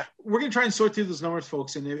people. Yeah. We're going to try and sort through those numbers,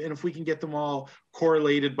 folks, and if we can get them all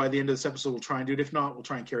correlated by the end of this episode, we'll try and do it. If not, we'll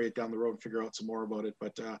try and carry it down the road and figure out some more about it.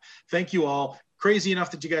 But thank you all. Crazy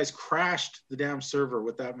enough that you guys crashed the damn server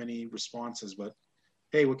with that many responses. But,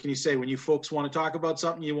 hey, what can you say? When you folks want to talk about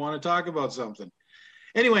something, you want to talk about something.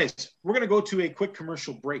 Anyways, we're going to go to a quick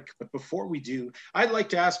commercial break. But before we do, I'd like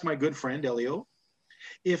to ask my good friend, Elio,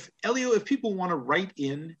 if people want to write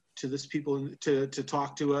in to this people to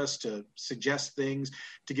talk to us, to suggest things,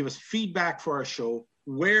 to give us feedback for our show,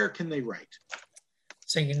 where can they write?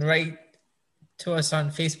 So you can write to us on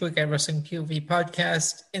Facebook at Wrestling POV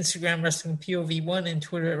Podcast, Instagram Wrestling POV1, and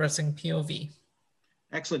Twitter at Wrestling POV.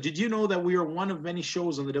 Excellent. Did you know that we are one of many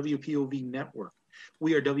shows on the WPOV network?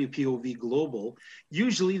 We are WPOV Global.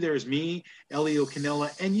 Usually there's me, Elio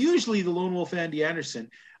Canella, and usually the Lone Wolf Andy Anderson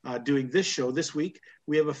doing this show. This week,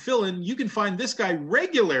 we have a fill-in. You can find this guy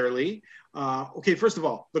regularly. Okay, first of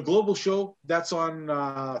all, the Global show, that's on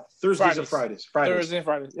Thursdays or Fridays? Thursday and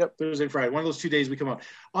Fridays. Yep. Thursday and Friday. One of those 2 days we come out.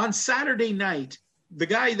 On Saturday night, the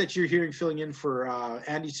guy that you're hearing filling in for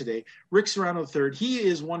Andy today, Rick Serrano III, he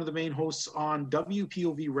is one of the main hosts on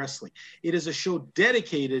WPOV Wrestling. It is a show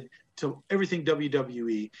dedicated to everything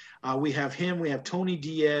WWE. We have him, we have Tony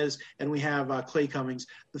Diaz, and we have Clay Cummings.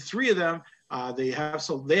 The three of them, they have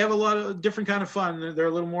a lot of different kind of fun. They're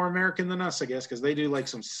a little more American than us, I guess, because they do like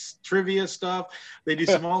some trivia stuff. They do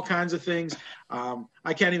some all kinds of things.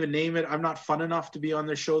 I can't even name it. I'm not fun enough to be on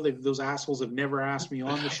their show. Those assholes have never asked me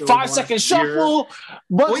on the show. 5 Second Shuffle,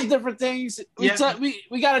 bunch of different things. We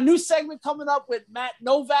got a new segment coming up with Matt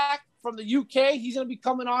Novak from the UK. He's going to be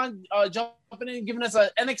coming on, jumping in, giving us an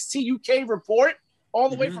NXT UK report all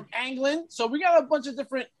the way from England. So we got a bunch of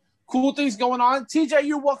different cool things going on. TJ,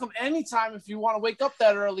 you're welcome anytime if you want to wake up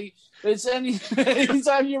that early. It's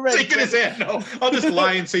anytime you're ready. Shaking his hand. No, I'll just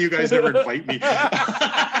lie and say you guys never invite me.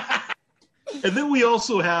 And then we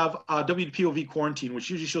also have WPOV Quarantine, which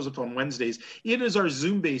usually shows up on Wednesdays. It is our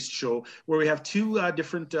Zoom-based show where we have two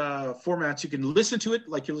different formats. You can listen to it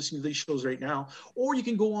like you're listening to these shows right now, or you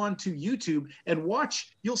can go on to YouTube and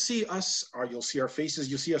watch. You'll see us, or you'll see our faces,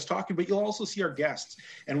 you'll see us talking, but you'll also see our guests.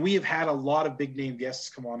 And we have had a lot of big-name guests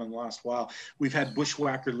come on in the last while. We've had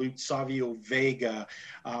Bushwhacker Luke, Savio Vega,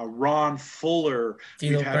 Ron Fuller.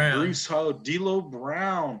 We've had Bruce Ho, D'Lo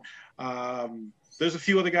Brown. There's a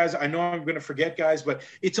few other guys. I know I'm going to forget guys, but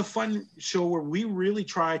it's a fun show where we really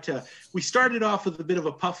try to. We started off with a bit of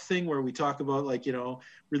a puff thing where we talk about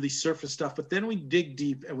really surface stuff, but then we dig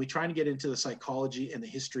deep and we try to get into the psychology and the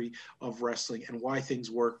history of wrestling and why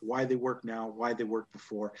things work, why they work now, why they worked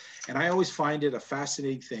before. And I always find it a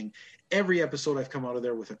fascinating thing. Every episode I've come out of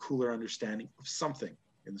there with a cooler understanding of something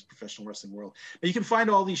in this professional wrestling world. Now you can find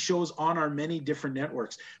all these shows on our many different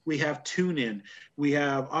networks. We have TuneIn, we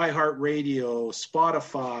have iHeartRadio,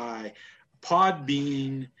 Spotify,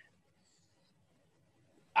 Podbean,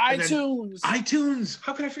 iTunes.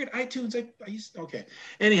 How could I forget iTunes? Okay.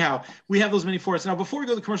 Anyhow, we have those many for us. Now, before we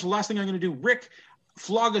go to the commercial, last thing I'm going to do, Rick,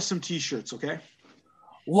 flog us some T-shirts, okay?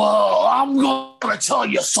 Well, I'm going to tell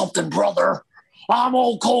you something, brother. I'm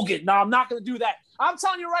Hulk Hogan. No, I'm not going to do that. I'm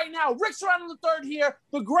telling you right now, Rick Serrano III here,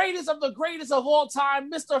 the greatest of all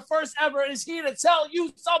time, Mr. First Ever, is here to tell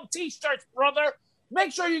you some T-shirts, brother.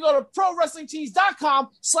 Make sure you go to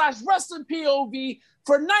ProWrestlingTees.com/WrestlingPOV.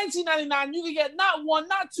 For $19.99, you can get not one,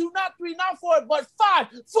 not two, not three, not four, but five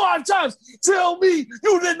times. Tell me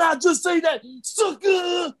you did not just say that,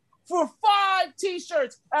 sucker! For 5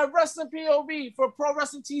 T-shirts at Wrestling POV for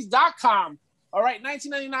ProWrestlingTees.com. All right,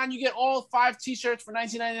 $19.99, you get all 5 T-shirts for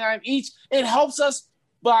 $19.99 each. It helps us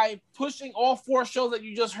by pushing all 4 shows that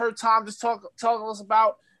you just heard Tom just tell us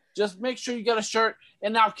about. Just make sure you get a shirt.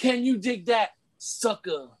 And now, can you dig that,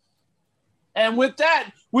 sucker? And with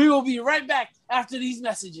that, we will be right back after these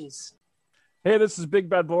messages. Hey, this is Big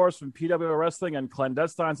Bad Boris from PWO Wrestling and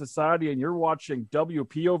Clandestine Society, and you're watching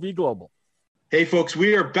WPOV Global. Hey, folks,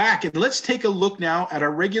 we are back, and let's take a look now at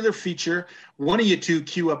our regular feature. One of you two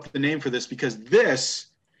cue up the name for this, because this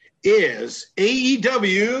is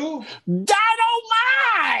AEW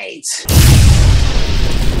Dynamite!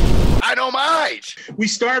 Dynamite! We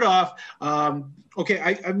start off, I'm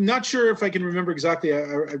not sure if I can remember exactly. I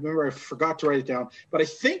remember I forgot to write it down, but I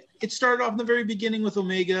think it started off in the very beginning with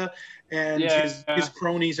Omega, and his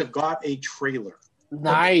cronies have got a trailer.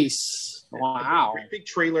 Nice. Wow. A big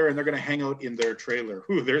trailer, and they're going to hang out in their trailer.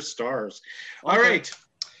 Ooh, they're stars. Okay. All right.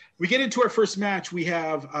 We get into our first match. We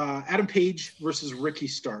have Adam Page versus Ricky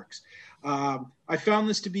Starks. I found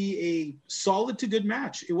this to be a solid to good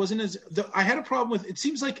match. It wasn't I had a problem with, it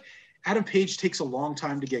seems like Adam Page takes a long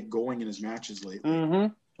time to get going in his matches lately.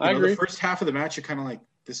 Mm-hmm. I agree. The first half of the match, you're kind of like,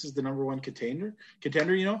 this is the number one contender,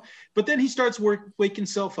 But then he starts waking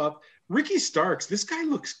himself up. Ricky Starks, this guy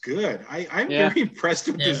looks good. I'm very impressed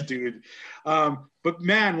with this dude. But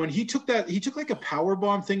man, when he took like a power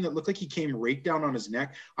bomb thing that looked like he came right down on his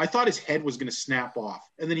neck. I thought his head was going to snap off,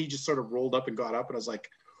 and then he just sort of rolled up and got up, and I was like,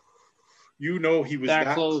 he was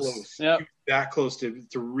that close. Yep. That close to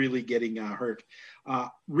really getting hurt.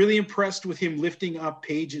 Really impressed with him lifting up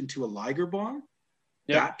Page into a Liger bomb.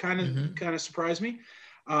 Yep. That kind of surprised me.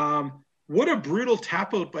 What a brutal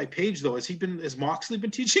tap out by Page, though. Has Moxley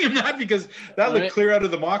been teaching him that? Because that looked clear out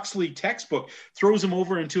of the Moxley textbook. Throws him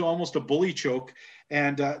over into almost a bully choke.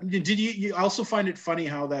 And did you also find it funny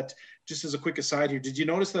how that, just as a quick aside here, did you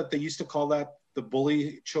notice that they used to call that the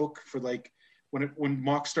bully choke for like when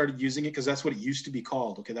Mox started using it? Because that's what it used to be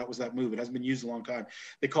called. Okay, that was that move. It hasn't been used a long time.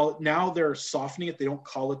 They call it, now they're softening it. They don't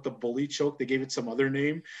call it the bully choke. They gave it some other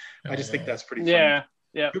name. I just think that's pretty funny. Yeah.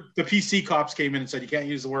 Yeah, the PC cops came in and said you can't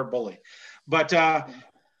use the word bully, but I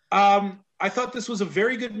thought this was a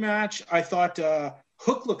very good match. I thought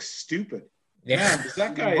Hook looks stupid. Yeah, man, does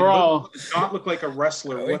that guy not look like a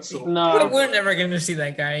wrestler whatsoever? No, we're never going to see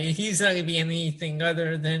that guy. He's not going to be anything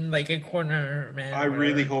other than like a corner man. I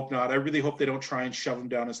really hope not. I really hope they don't try and shove him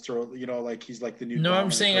down his throat. Like he's like the new. No,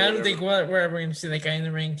 I'm saying I don't think we're ever going to see that guy in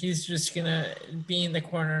the ring. He's just going to be in the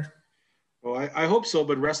corner. Well, I hope so,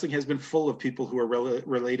 but wrestling has been full of people who are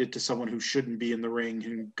related to someone who shouldn't be in the ring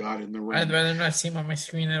who got in the ring. I'd rather not see him on my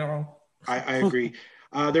screen at all. I agree.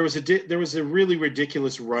 There was a really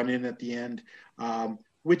ridiculous run-in at the end, before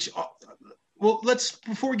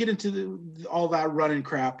we get into all that run-in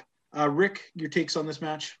crap, Rick, your takes on this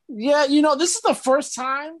match? Yeah, this is the first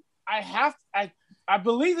time I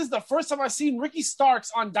believe this is the first time I've seen Ricky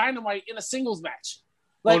Starks on Dynamite in a singles match.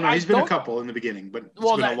 He's been a couple in the beginning, but it's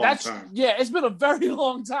been a long time. Yeah, it's been a very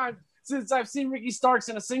long time since I've seen Ricky Starks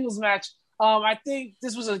in a singles match. I think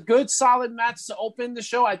this was a good, solid match to open the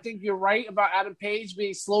show. I think you're right about Adam Page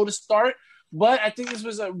being slow to start, but I think this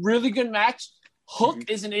was a really good match. Hook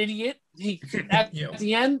is an idiot. He at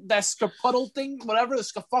the end, that scapuddle thing, whatever, the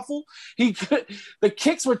scuffle, the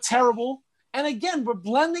kicks were terrible. And again, we're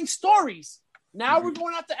blending stories. Now we're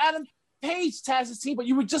going after Adam Page, Taz's team, but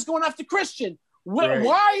you were just going after Christian. Right.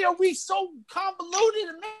 Why are we so convoluted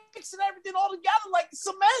and mixing everything all together like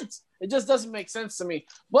cement? It just doesn't make sense to me.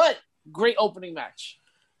 But great opening match.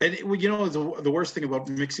 And the worst thing about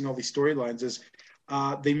mixing all these storylines is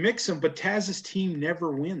they mix them, but Taz's team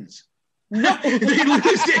never wins. No, they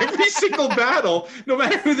lose every single battle, no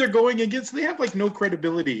matter who they're going against. They have like no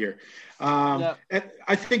credibility here. And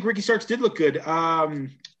I think Ricky Starks did look good.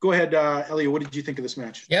 Go ahead, Elliot. What did you think of this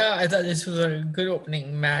match? Yeah, I thought this was a good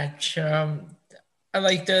opening match. I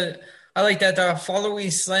like that follow-away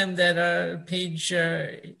slam that Paige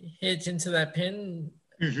hit into that pin.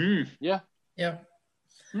 Mm-hmm. Yeah.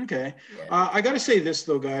 Okay. Yeah. I got to say this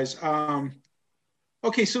though, guys.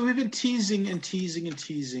 Okay, so we've been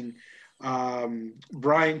teasing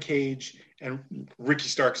Brian Cage and Ricky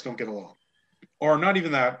Starks don't get along. Or not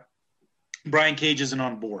even that. Brian Cage isn't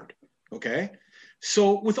on board. Okay?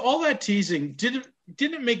 So with all that teasing, didn't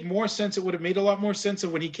it make more sense? It would have made a lot more sense that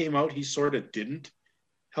when he came out, he sort of didn't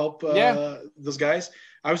help those guys.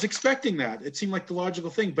 I was expecting that. It seemed like the logical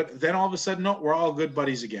thing. But then all of a sudden, no, we're all good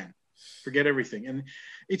buddies again. Forget everything. And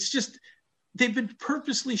it's just, they've been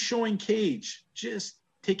purposely showing Cage just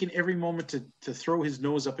taking every moment to throw his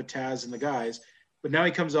nose up at Taz and the guys, but now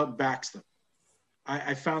he comes out and backs them.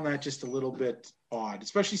 I found that just a little bit odd,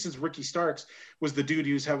 especially since Ricky Starks was the dude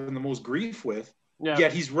he was having the most grief with,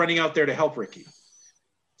 yet he's running out there to help Ricky.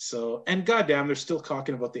 So, and goddamn, they're still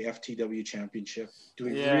talking about the FTW championship. Do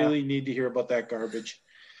we really need to hear about that garbage?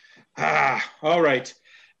 All right.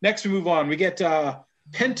 Next we move on. We get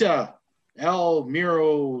Penta, El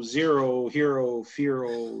Miro, Zero, Hero,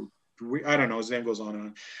 Firo, I don't know, his name goes on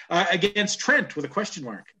and on, against Trent with a question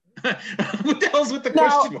mark. What the hell's with the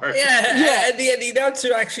question mark? Yeah. And the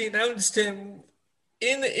announcer actually announced him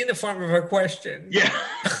in the form of a question. Yeah.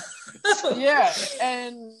 Yeah,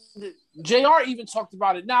 and JR even talked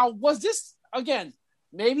about it. Now, was this, again,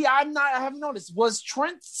 maybe I haven't noticed, was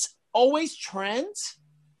Trent always Trent?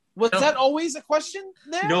 Was that always a question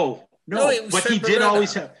there? No, but he did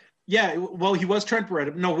always have. Yeah, well, he was Trent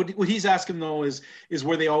Beretta. No, what he's asking, though, is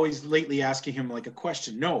were they always lately asking him like a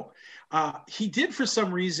question? No. He did, for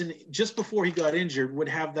some reason, just before he got injured, would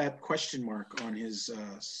have that question mark on his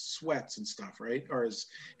sweats and stuff, right? Or his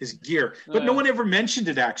gear. But no one ever mentioned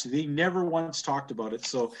it, actually. They never once talked about it.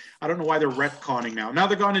 So I don't know why they're retconning now. Now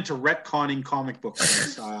they're gone into retconning comic book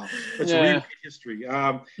style. Let's rewrite history.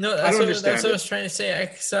 No, that's what I was trying to say.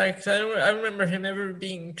 I remember him ever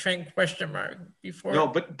being Trent question mark before. No,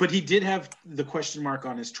 but he did have the question mark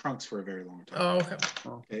on his trunks for a very long time. Oh, okay.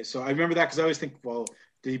 Okay, so I remember that because I always think, well,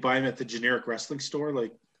 did he buy him at the generic wrestling store?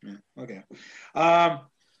 Like, okay.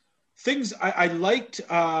 Things I liked.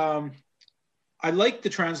 I liked the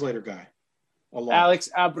translator guy a lot. Alex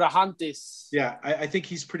Abrahantes. Yeah, I think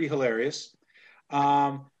he's pretty hilarious.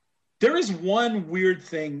 There is one weird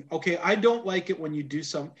thing. Okay, I don't like it when you do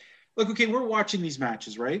some. Like, okay, we're watching these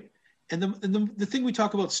matches, right? And the thing we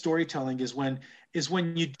talk about storytelling is when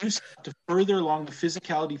you do stuff to further along the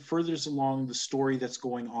physicality, furthers along the story that's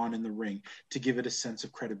going on in the ring to give it a sense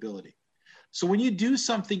of credibility. So when you do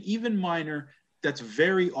something even minor that's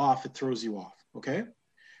very off, it throws you off, okay?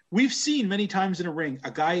 We've seen many times in a ring,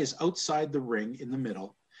 a guy is outside the ring in the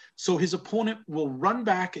middle, so his opponent will run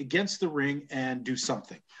back against the ring and do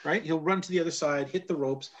something, right? He'll run to the other side, hit the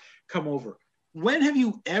ropes, come over. When have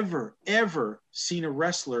you ever seen a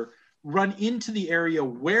wrestler run into the area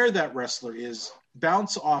where that wrestler is,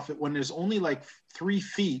 bounce off it when there's only like 3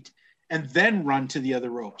 feet, and then run to the other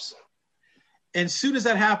ropes? And as soon as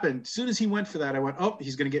that happened, as soon as he went for that, I went, oh,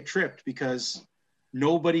 he's going to get tripped, because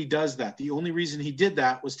nobody does that. The only reason he did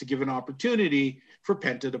that was to give an opportunity for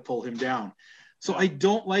Penta to pull him down. So I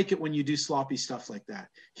don't like it when you do sloppy stuff like that.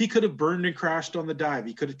 He could have burned and crashed on the dive.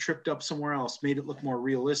 He could have tripped up somewhere else, made it look more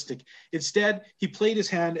realistic. Instead, he played his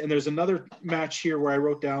hand, and there's another match here where I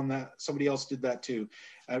wrote down that somebody else did that too.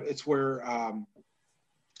 It's where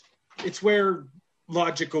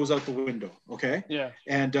logic goes out the window, okay? Yeah.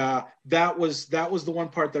 And that was the one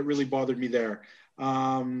part that really bothered me there. It's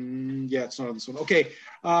not on this one. Okay.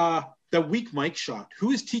 The weak mic shot.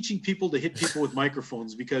 Who is teaching people to hit people with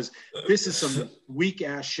microphones? Because this is some weak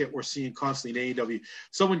ass shit we're seeing constantly in AEW.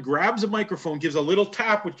 Someone grabs a microphone, gives a little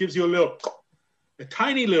tap, which gives you a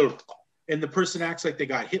tiny little, and the person acts like they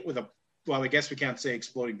got hit with well, I guess we can't say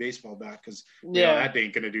exploding baseball bat because that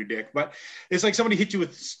ain't gonna do dick. But it's like somebody hit you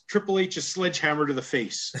with Triple H's sledgehammer to the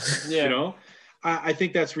face. You know, I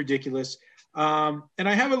think that's ridiculous. And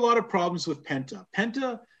I have a lot of problems with Penta.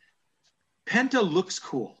 Penta looks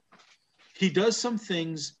cool. He does some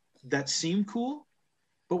things that seem cool,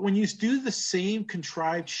 but when you do the same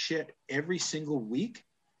contrived shit every single week,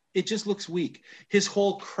 it just looks weak. His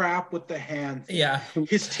whole crap with the hand thing. Yeah.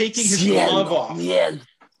 His taking his glove off.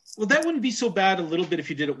 Well, that wouldn't be so bad a little bit if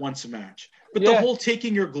you did it once a match. But the whole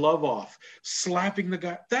taking your glove off, slapping the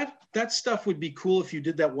guy, that stuff would be cool if you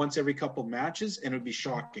did that once every couple matches, and it would be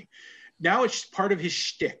shocking. Now it's part of his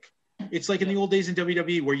shtick. It's like in the old days in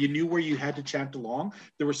WWE where you knew where you had to chant along.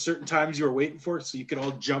 There were certain times you were waiting for it, so you could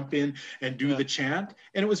all jump in and do the chant.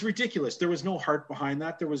 And it was ridiculous. There was no heart behind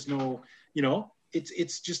that. There was no,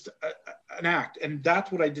 it's just an act. And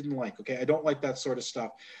that's what I didn't like, okay? I don't like that sort of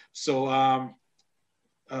stuff. So,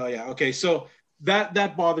 okay. So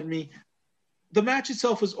that bothered me. The match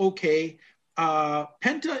itself was okay.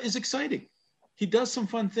 Penta is exciting. He does some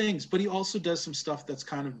fun things, but he also does some stuff that's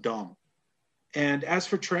kind of dumb. And as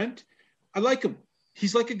for Trent, I like him.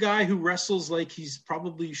 He's like a guy who wrestles like he's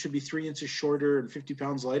probably should be 3 inches shorter and 50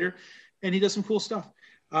 pounds lighter, and he does some cool stuff.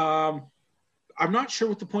 I'm not sure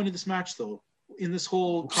what the point of this match, though, in this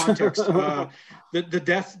whole context. The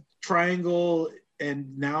death triangle,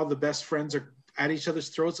 and now the best friends are at each other's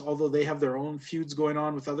throats, although they have their own feuds going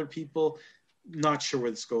on with other people. Not sure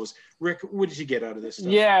where this goes. Rick, what did you get out of this stuff?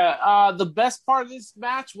 Yeah, the best part of this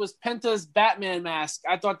match was Penta's Batman mask.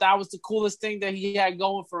 I thought that was the coolest thing that he had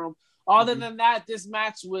going for him. Other than that, this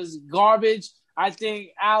match was garbage. I think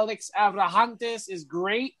Alex Abrahantes is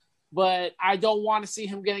great, but I don't want to see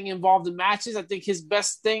him getting involved in matches. I think his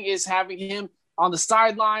best thing is having him on the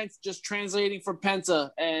sidelines, just translating for Penta.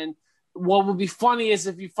 And what would be funny is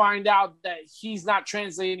if you find out that he's not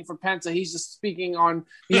translating for Penta, he's just speaking on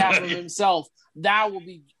behalf of himself. That would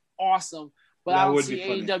be awesome. But I don't see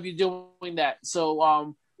AEW doing that. So,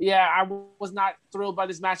 I was not thrilled by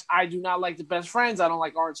this match. I do not like the Best Friends. I don't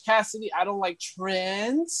like Orange Cassidy. I don't like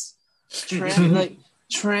Trent.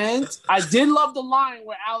 Trent. I did love the line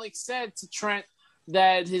where Alex said to Trent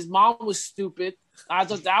that his mom was stupid. I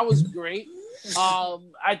thought that was great.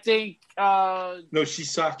 I think... no, she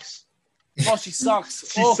sucks. Oh, she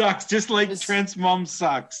sucks. She sucks, just like Trent's mom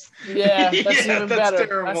sucks. Yeah, that's even better.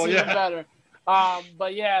 Terrible. That's even better.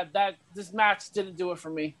 But yeah, this match didn't do it for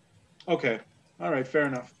me. Okay. All right, fair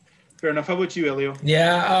enough. How about you, Elio?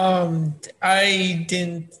 Yeah, I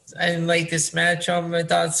didn't like this match. I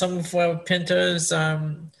thought some of what Penta's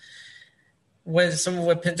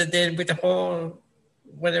what Penta did with the whole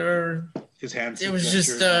whatever his hands. It was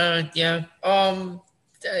just that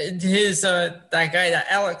guy, that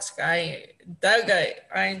Alex guy,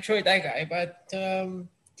 I enjoyed that guy, but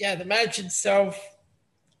the match itself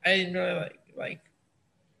I didn't really like.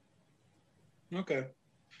 Okay.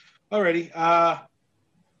 Alrighty.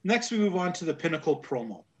 Next we move on to the Pinnacle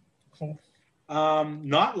promo. Cool.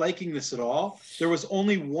 Not liking this at all. There was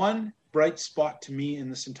only one bright spot to me in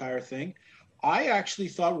this entire thing. I actually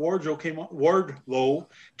thought Wardlow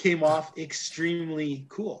came off extremely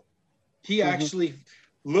cool. He actually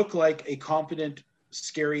looked like a competent,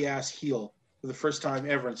 scary-ass heel for the first time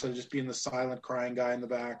ever, instead of just being the silent, crying guy in the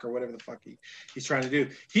back or whatever the fuck he's trying to do.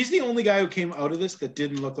 He's the only guy who came out of this that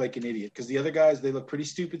didn't look like an idiot, because the other guys, they look pretty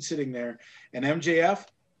stupid sitting there. And MJF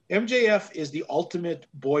is the ultimate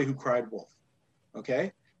boy who cried wolf,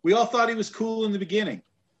 okay? We all thought he was cool in the beginning,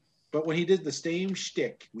 but when he did the same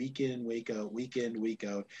shtick, week in, week out, week in, week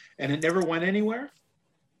out, and it never went anywhere,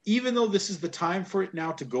 even though this is the time for it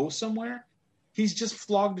now to go somewhere, he's just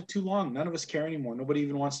flogged it too long. None of us care anymore. Nobody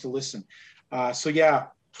even wants to listen.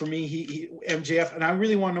 For me, he MJF, and I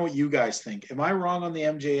really want to know what you guys think. Am I wrong on the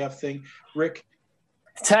MJF thing? Rick?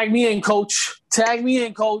 Tag me in, coach,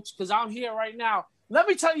 because I'm here right now. Let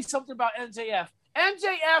me tell you something about MJF.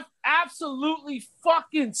 MJF absolutely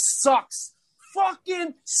fucking sucks.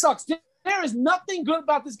 There is nothing good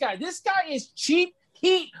about this guy. This guy is cheap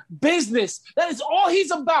heat business. That is all he's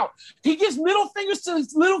about. He gives middle fingers to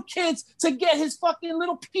his little kids to get his fucking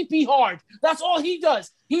little pee-pee hard. That's all he does.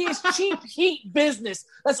 He is cheap heat business.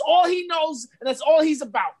 That's all he knows, and that's all he's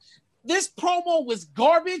about. This promo was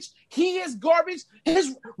garbage. He is garbage. When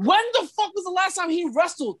the fuck was the last time he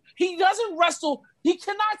wrestled? He doesn't wrestle. He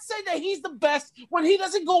cannot say that he's the best when he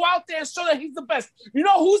doesn't go out there and show that he's the best. You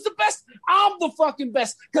know who's the best? I'm the fucking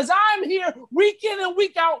best, because I'm here week in and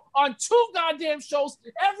week out on 2 goddamn shows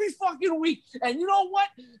every fucking week. And you know what,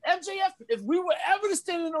 MJF, if we were ever to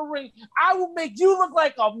stand in a ring, I will make you look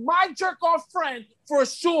like my jerk-off friend for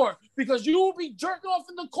sure, because you will be jerking off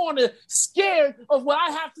in the corner scared of what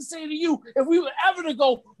I have to say to you if we were ever to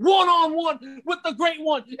go one-on-one with the great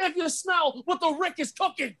one, if you smell what the Rick is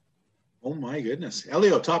cooking. Oh my goodness.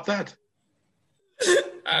 Elio, top that.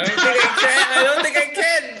 I don't think I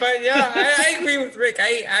can, but yeah, I agree with Rick.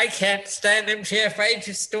 I can't stand MJF. I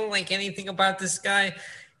just don't like anything about this guy.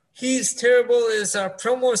 He's terrible. His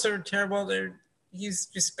promos are terrible. He's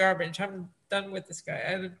just garbage. I'm done with this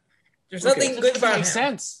guy. There's nothing good about him.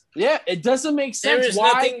 Sense. Yeah, it doesn't make sense. There is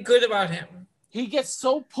nothing good about him. he gets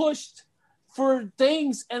so pushed for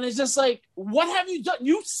things, and it's just like, what have you done?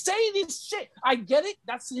 You say this shit. I get it.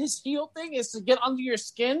 That's his heel thing, is to get under your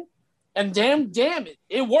skin, and damn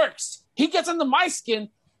it works. He gets under my skin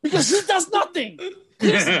because he does nothing.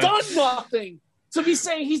 He's done nothing to be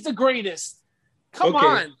saying he's the greatest. Come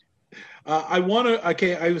on.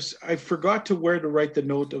 I forgot to where to write the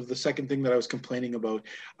note of the second thing that I was complaining about.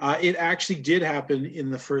 It actually did happen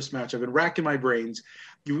in the first match. I've been racking my brains.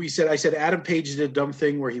 I said Adam Page did a dumb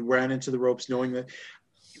thing where he ran into the ropes knowing that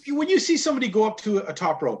when you see somebody go up to a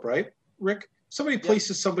top rope, right, Rick? Somebody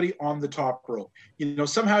places somebody on the top rope.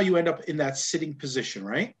 Somehow you end up in that sitting position,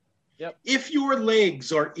 right? Yep. If your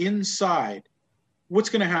legs are inside, what's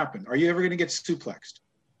going to happen? Are you ever going to get suplexed?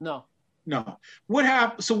 No. What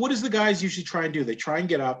happens? So what does the guys usually try and do? They try and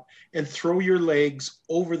get up and throw your legs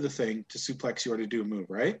over the thing to suplex you or to do a move,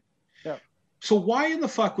 right? Yeah. So why in the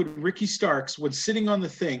fuck would Ricky Starks, when sitting on the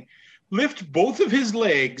thing, lift both of his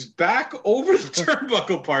legs back over the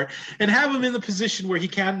turnbuckle part and have him in the position where he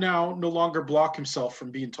can now no longer block himself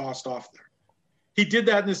from being tossed off there? He did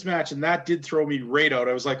that in this match, and that did throw me right out.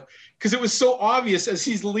 I was like, because it was so obvious as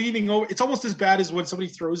he's leaning over. It's almost as bad as when somebody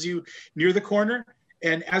throws you near the corner,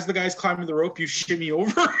 and as the guy's climbing the rope, you shimmy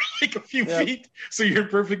over like a few feet so you're in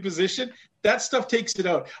perfect position. That stuff takes it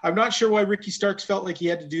out. I'm not sure why Ricky Starks felt like he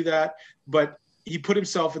had to do that, but he put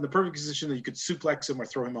himself in the perfect position that you could suplex him or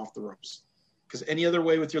throw him off the ropes. Because any other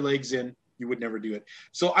way with your legs in, you would never do it.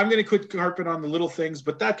 So I'm going to quit harping on the little things,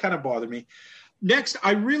 but that kind of bothered me. Next,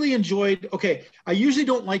 I really enjoyed, I usually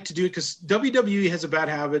don't like to do it because WWE has a bad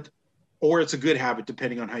habit, or it's a good habit,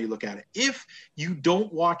 depending on how you look at it. If you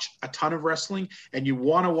don't watch a ton of wrestling and you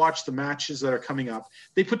want to watch the matches that are coming up,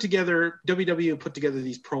 WWE put together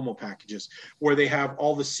these promo packages where they have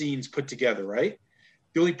all the scenes put together, right?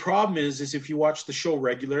 The only problem is if you watch the show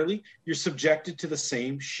regularly, you're subjected to the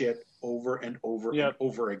same shit over and over and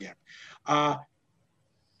over again.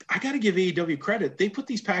 I got to give AEW credit. They put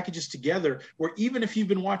these packages together where even if you've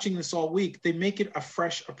been watching this all week, they make it a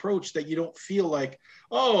fresh approach that you don't feel like,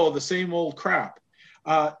 the same old crap.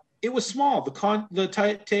 It was small. The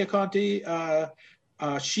Taya Conti,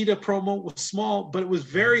 Shida promo was small, but it was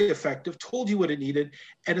very effective, told you what it needed.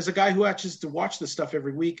 And as a guy who watches to watch this stuff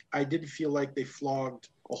every week, I didn't feel like they flogged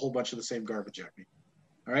a whole bunch of the same garbage at me.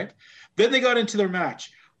 All right. Then they got into their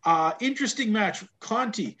match. Interesting match.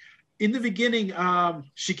 Conti. In the beginning,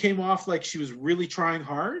 she came off like she was really trying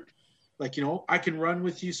hard, like, I can run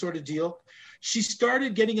with you sort of deal. She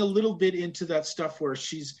started getting a little bit into that stuff where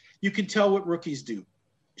you can tell what rookies do.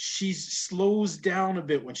 She slows down a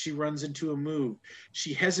bit when she runs into a move.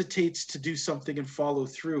 She hesitates to do something and follow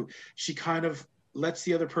through. She kind of lets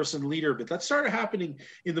the other person lead her a bit. That started happening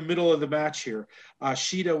in the middle of the match here.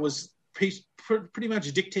 Shida was pretty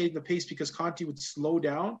much dictating the pace because Conti would slow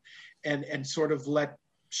down and sort of let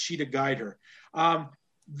Shida guide her.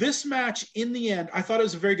 This match, in the end, I thought it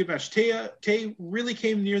was a very good match. Tay really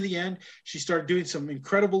came near the end. She started doing some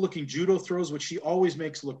incredible-looking judo throws, which she always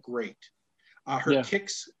makes look great. Her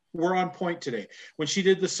kicks were on point today. When she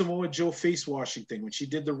did the Samoa Joe face-washing thing, when she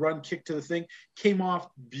did the run kick to the thing, came off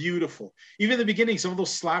beautiful. Even in the beginning, some of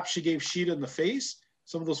those slaps she gave Shida in the face,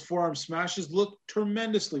 some of those forearm smashes looked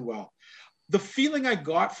tremendously well. The feeling I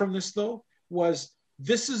got from this, though, was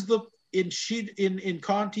this is in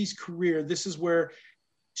Conti's career, this is where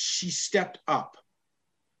she stepped up.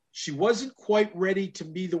 She wasn't quite ready to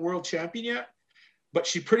be the world champion yet, but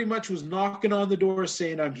she pretty much was knocking on the door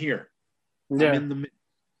saying, I'm here. I'm in the middle.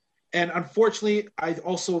 And unfortunately, I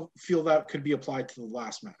also feel that could be applied to the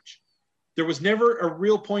last match. There was never a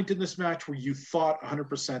real point in this match where you thought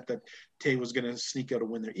 100% that Tay was going to sneak out a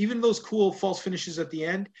win there. Even those cool false finishes at the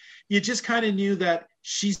end, you just kind of knew that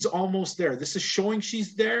she's almost there. This is showing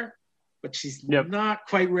she's there, but she's not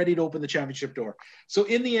quite ready to open the championship door. So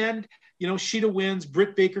in the end, Shida wins.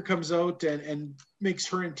 Britt Baker comes out and makes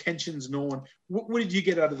her intentions known. What did you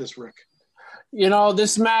get out of this, Rick?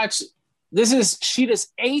 This match, this is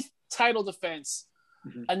Shida's 8th title defense.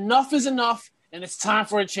 Mm-hmm. Enough is enough, and it's time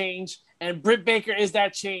for a change. And Britt Baker is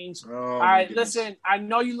that change. All right, listen, I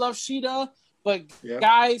know you love Shida, but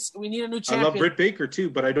guys, we need a new champion. I love Britt Baker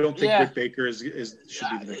too, but I don't think Britt Baker should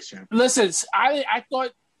be the next champion. Listen, I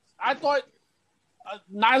thought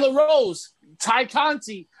Nyla Rose, Ty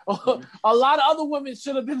Conti, a lot of other women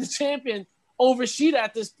should have been the champion over Shida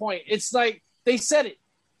at this point. It's like they said it.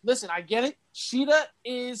 Listen, I get it. Shida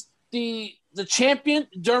is the champion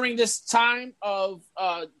during this time of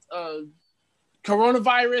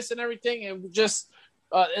coronavirus and everything, and just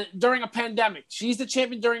during a pandemic. She's the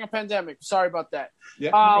champion during a pandemic. Sorry about that.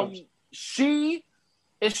 Yeah, she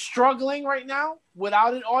is struggling right now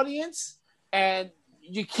without an audience, and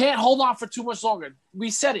you can't hold on for too much longer. We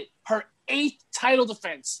said it. Her 8th title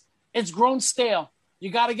defense. It's grown stale.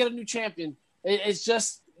 You got to get a new champion. It's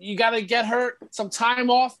just, you got to get her some time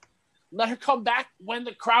off. Let her come back when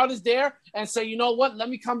the crowd is there and say, you know what? Let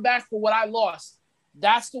me come back for what I lost.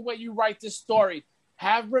 That's the way you write this story.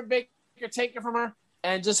 Have Britt Baker take it from her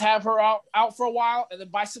and just have her out for a while. And then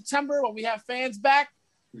by September, when we have fans back,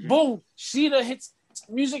 boom, Shida hits,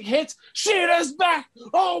 music hits. Shida's back.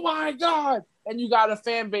 Oh, my God. And you got a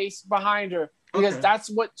fan base behind her. Because that's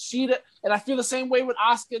what Shida, and I feel the same way with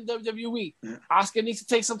Asuka in WWE. Asuka needs to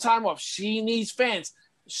take some time off. She needs fans.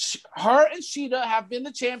 Her and Shida have been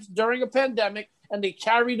the champs during a pandemic, and they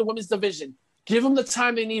carry the women's division. Give them the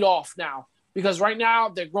time they need off now, because right now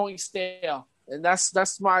they're growing stale, and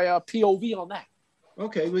that's my POV on that.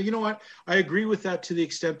 Okay, well, you know what? I agree with that to the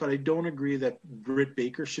extent, but I don't agree that Britt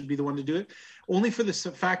Baker should be the one to do it. Only for the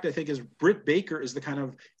fact, I think, is Britt Baker is the kind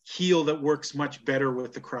of heel that works much better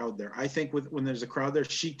with the crowd there. I think when there's a crowd there,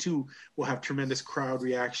 she too will have tremendous crowd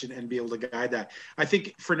reaction and be able to guide that. I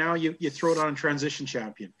think for now, you throw it on a transition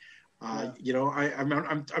champion. You know,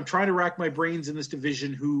 I'm trying to rack my brains in this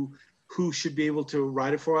division who should be able to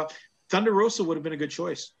ride it for a while. Thunder Rosa would have been a good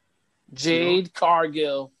choice. Jade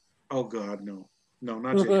Cargill. Oh God, no. No,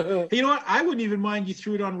 not Jade. Hey, you know what? I wouldn't even mind you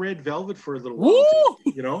threw it on Red Velvet for a little while.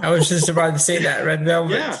 Woo! You know, I was just about to say that, Red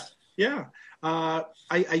Velvet. Yeah.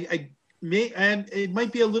 I may, and it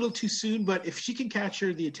might be a little too soon, but if she can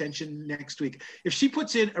capture the attention next week, if she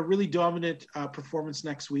puts in a really dominant performance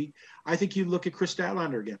next week, I think you look at Chris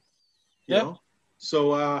Statlander again. You know?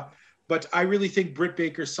 So, but I really think Britt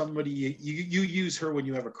Baker's somebody you use her when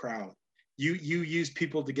you have a crowd. You use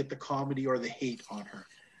people to get the comedy or the hate on her.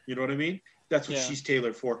 You know what I mean? That's what she's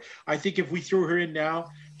tailored for. I think if we throw her in now,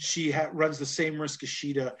 she runs the same risk as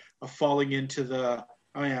Shida of falling into the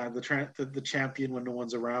champion when no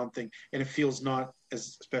one's around thing, and it feels not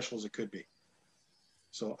as special as it could be.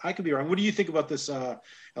 So I could be wrong. What do you think about this,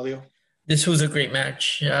 Elio? This was a great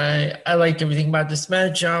match. I liked everything about this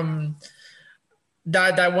match.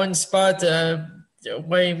 That one spot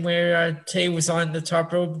where Tay was on the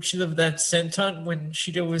top rope, she did that senton when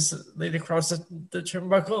Shida was laid across the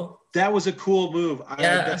turnbuckle. That was a cool move.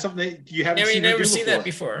 That's something that you haven't seen. Never seen that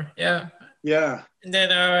before. Yeah. And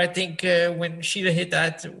then I think when Shida hit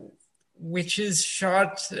that witch's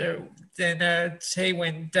shot, then Tay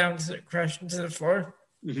went down crashed into the floor.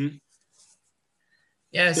 Mm-hmm.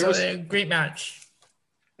 Yeah, so a great match.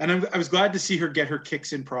 And I was glad to see her get her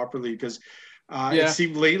kicks in properly because it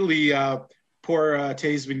seemed lately poor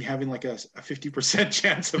Tay's been having like a 50%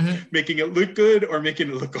 chance of making it look good or making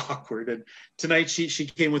it look awkward. And tonight she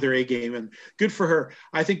came with her A game, and good for her.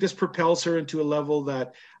 I think this propels her into a level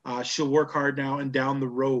that she'll work hard now, and down the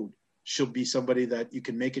road she'll be somebody that you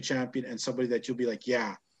can make a champion and somebody that you'll be like,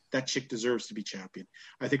 yeah, that chick deserves to be champion.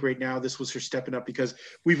 I think right now this was her stepping up because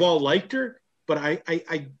we've all liked her, but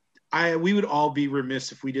we would all be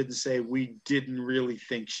remiss if we didn't say we didn't really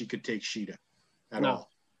think she could take Shida at all.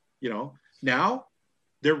 You know, now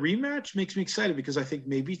their rematch makes me excited because I think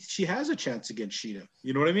maybe she has a chance against Shida.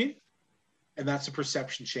 You know what I mean? And that's a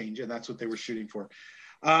perception change, and that's what they were shooting for.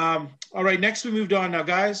 All right, next we moved on. Now,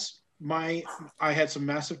 guys, I had some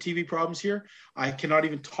massive TV problems here. I cannot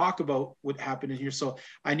even talk about what happened in here. So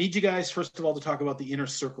I need you guys, first of all, to talk about the Inner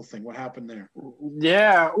Circle thing. What happened there?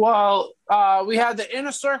 Yeah, well, we had the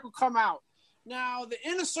Inner Circle come out. Now, the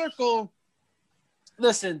Inner Circle,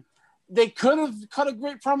 listen, they could have cut a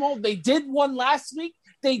great promo. They did one last week.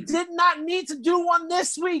 They did not need to do one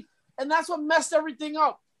this week. And that's what messed everything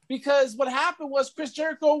up. Because what happened was Chris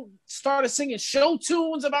Jericho started singing show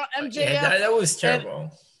tunes about MJF. Yeah, that was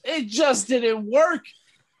terrible. It just didn't work.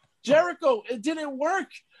 Jericho, it didn't work.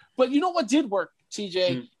 But you know what did work,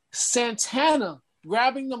 TJ? Santana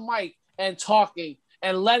grabbing the mic and talking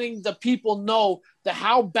and letting the people know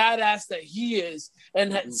how badass that he is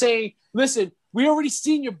and saying, listen, we already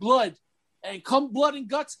seen your blood. And come blood and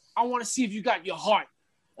guts, I want to see if you got your heart.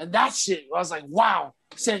 And that shit, I was like, wow,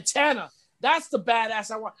 Santana, that's the badass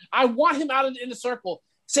I want. I want him out of the Inner Circle.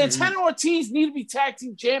 Santana Ortiz need to be tag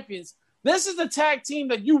team champions. This is the tag team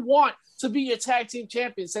that you want to be your tag team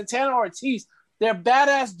champion. Santana Ortiz, they're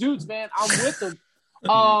badass dudes, man. I'm with them.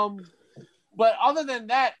 But other than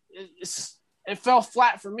that, it fell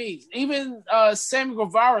flat for me. Even Sammy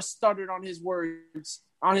Guevara stuttered on his words,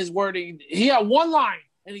 on his wording. He had one line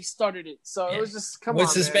and he stuttered it. So it was just, come on,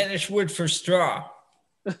 What's the Spanish word for straw?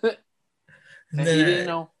 And he didn't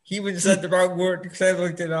know. He even said the wrong word because I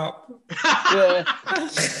looked it up.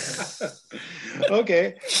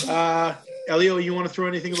 Okay. Elio, you want to throw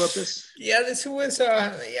anything about this? Yeah, this was,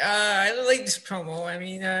 I don't like this promo. I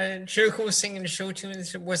mean, Jericho was singing the show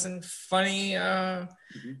tunes. It wasn't funny.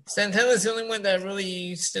 Mm-hmm. Santana's the only one that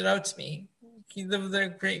really stood out to me. He delivered a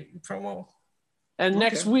great promo. And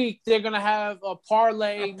next week they're gonna have a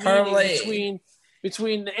parlay meeting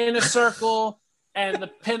between the Inner Circle and the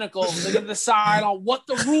Pinnacle. They're gonna decide on what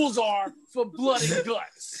the rules are for Blood and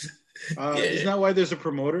Guts. Isn't that why there's a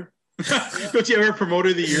promoter? Don't you ever promoter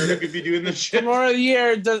of the year that could be doing this shit? Promoter of the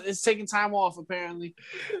year is taking time off, apparently.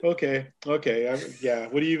 Okay. What do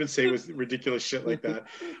you even say with ridiculous shit like that?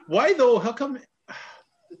 Why though? How come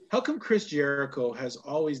Chris Jericho has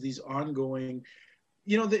always these ongoing?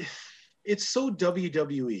 It's so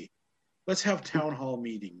WWE. Let's have town hall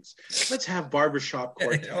meetings. Let's have barbershop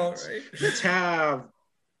quartets. Right. Let's have,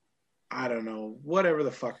 I don't know, whatever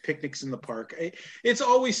the fuck, picnics in the park. It's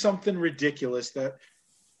always something ridiculous that.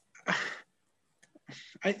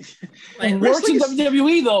 It works in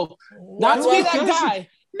WWE though. Not to be that guy.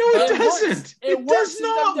 No, it doesn't. It does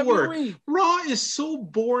not work. Raw is so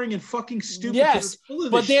boring and fucking stupid. Yes,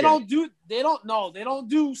 but they don't do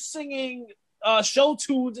singing show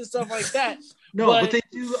tunes and stuff like that. But they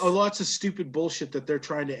do lots of stupid bullshit that they're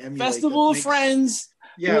trying to emulate. Festival of Friends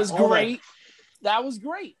was great. That was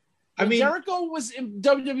great. When Jericho was in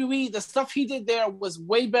WWE, the stuff he did there was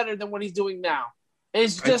way better than what he's doing now.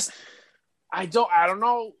 It's just, I don't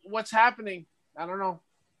know what's happening. I don't know.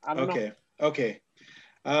 Okay.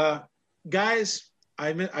 Guys,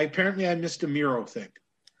 I missed a Miro thing.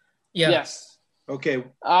 Yeah. Yes. Okay.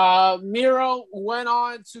 Miro went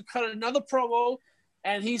on to cut another promo,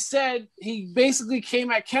 and he said he basically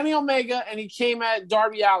came at Kenny Omega and he came at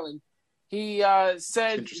Darby Allin. He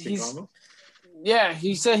said he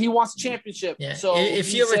said he wants a championship. Yeah. So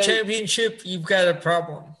if you have a championship, you've got a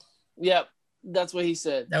problem. Yep. That's what he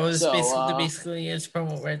said. That was basically his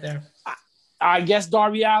promo right there. I guess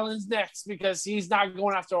Darby Allin's next because he's not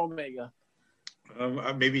going after Omega.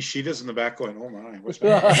 Maybe Sheeta's in the back going, oh my. What's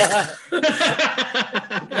I've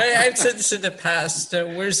said this in the past.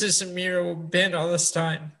 Where's this Miro been all this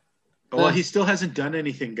time? Well, he still hasn't done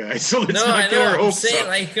anything, guys. So let's not get our hopes up.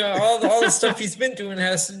 I'm saying, all the stuff he's been doing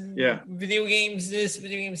has video games this,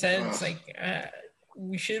 video games that. It's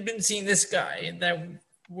we should have been seeing this guy that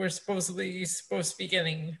we're supposed to be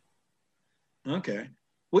getting. Okay.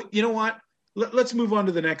 Well, you know what? Let's move on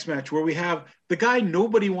to the next match where we have the guy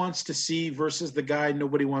nobody wants to see versus the guy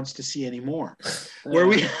nobody wants to see anymore. Where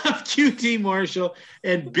we have QT Marshall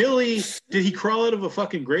and Billy. Did he crawl out of a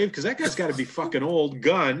fucking grave? Because that guy's got to be fucking old.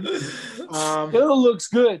 Gun. Bill looks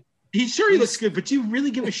good. He looks good, but do you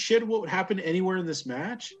really give a shit what would happen anywhere in this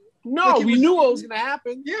match? No, we knew what was going to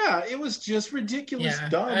happen. Yeah, it was just ridiculous,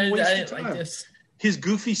 dumb, wasted time. Like this. His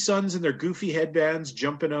goofy sons and their goofy headbands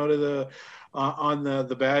jumping out of the on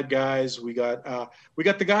the bad guys. We got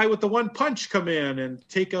the guy with the one punch come in and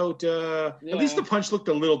take out. At least the punch looked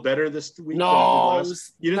a little better this week. You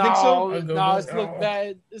didn't think so? No, it looked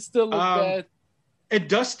bad. It still looked bad. And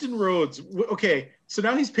Dustin Rhodes. Okay, so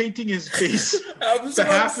now he's painting his face. The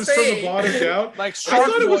half is from the bottom down. Like Shark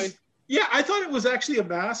Boy. I thought it was actually a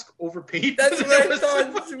mask over paint. That's what I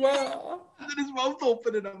thought as well. And then his mouth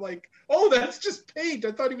open, and I'm like, oh, that's just paint.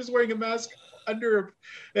 I thought he was wearing a mask under.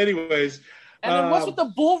 Anyways. And then what's with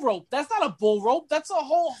the bull rope? That's not a bull rope. That's a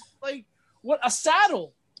whole, a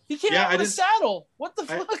saddle. He came out with a saddle. What the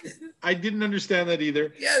fuck? I didn't understand that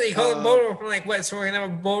either. Yeah, they call it bull rope. I'm like, what? So we're going to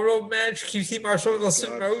have a bull rope match? QT Marshall and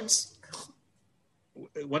Dustin Rhodes?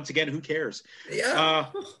 Once again, who cares? Yeah.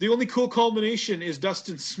 The only cool culmination is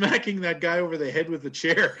Dustin smacking that guy over the head with a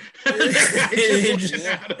chair. He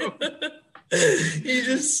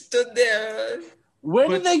just stood there. Where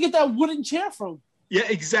did they get that wooden chair from? Yeah,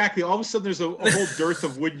 exactly. All of a sudden, there's a whole dearth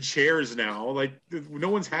of wooden chairs now. Like, no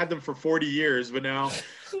one's had them for 40 years, but now,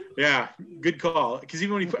 yeah, good call. Because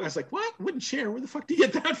even when I was like, what? Wooden chair? Where the fuck do you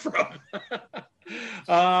get that from?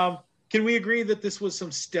 Can we agree that this was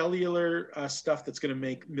some stellar stuff that's going to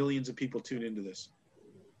make millions of people tune into this?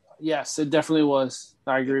 Yes, it definitely was.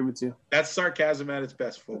 I agree with you. That's sarcasm at its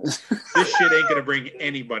best, folks. This shit ain't going to bring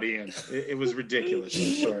anybody in. It was ridiculous.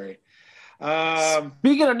 I'm sorry.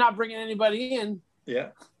 Speaking of not bringing anybody in, yeah,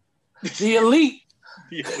 the Elite.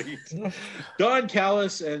 The Elite. Don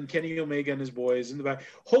Callis and Kenny Omega and his boys in the back.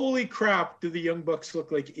 Holy crap, do the Young Bucks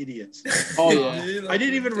look like idiots. Oh, yeah. I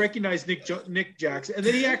didn't even recognize Nick Jackson. And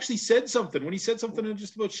then he actually said something. When he said something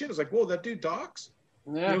just about shit, I was like, whoa, that dude talks?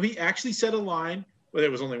 Yeah. He actually said a line. Well,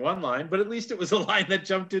 there was only one line, but at least it was a line that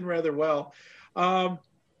jumped in rather well.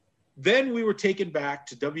 Then we were taken back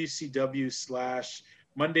to WCW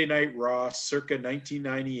 / Monday Night Raw circa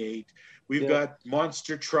 1998. We've got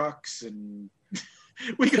monster trucks and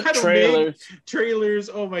we got trailers.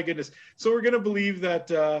 Oh my goodness. So we're going to believe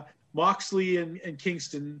that Moxley and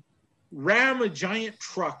Kingston ram a giant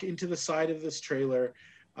truck into the side of this trailer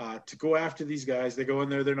to go after these guys. They go in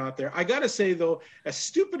there, they're not there. I gotta say though, as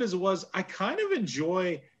stupid as it was, I kind of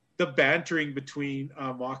enjoy the bantering between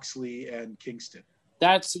Moxley and Kingston.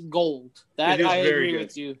 That's gold. That I agree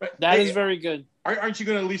with you. That is very good. Aren't you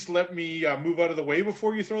going to at least let me move out of the way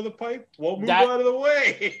before you throw the pipe? Well, move out of the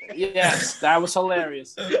way. Yes, that was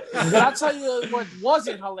hilarious. But I'll tell you what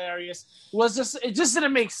wasn't hilarious was it just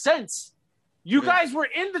didn't make sense. You guys were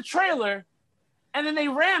in the trailer, and then they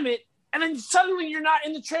ram it, and then suddenly you're not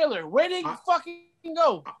in the trailer. Where did you fucking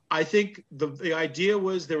go? I think the idea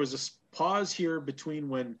was there was a pause here between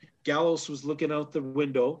when Gallows was looking out the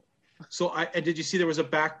window. So and did you see there was a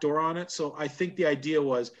back door on it? So I think the idea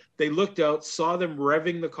was they looked out, saw them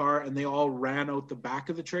revving the car, and they all ran out the back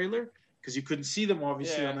of the trailer because you couldn't see them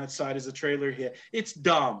obviously on that side as a trailer here. It's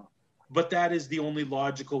dumb, but that is the only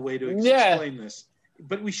logical way to explain this.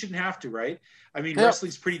 But we shouldn't have to, right? I mean,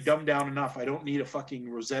 wrestling's pretty dumbed down enough. I don't need a fucking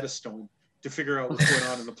Rosetta Stone to figure out what's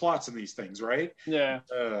going on in the plots in these things, right? Yeah.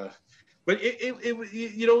 But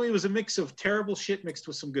it was a mix of terrible shit mixed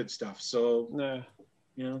with some good stuff. So.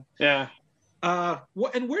 You know? Yeah.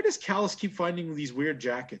 And where does Callis keep finding these weird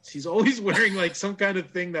jackets? He's always wearing like some kind of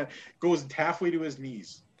thing that goes halfway to his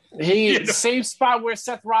knees. Same spot where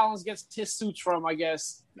Seth Rollins gets his suits from, I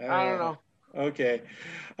guess. I don't know. Okay.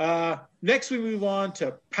 Next we move on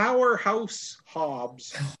to Powerhouse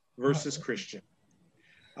Hobbs versus Christian.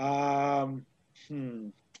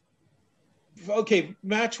 Okay,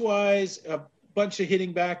 match-wise, a bunch of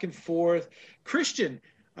hitting back and forth. Christian,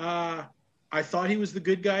 I thought he was the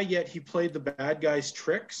good guy, yet he played the bad guy's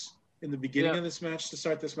tricks in the beginning of this match to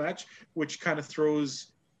start this match, which kind of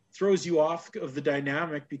throws you off of the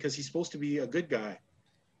dynamic because he's supposed to be a good guy,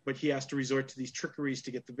 but he has to resort to these trickeries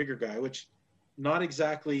to get the bigger guy, which not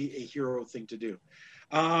exactly a hero thing to do.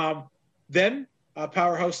 Then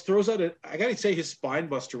Powerhouse throws out I got to say his spine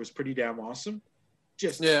buster was pretty damn awesome.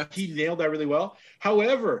 He nailed that really well.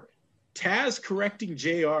 However, Taz correcting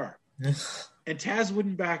JR and Taz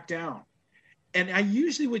wouldn't back down. And I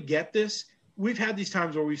usually would get this. We've had these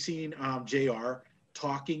times where we've seen JR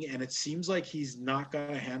talking, and it seems like he's not got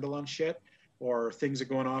a handle on shit, or things are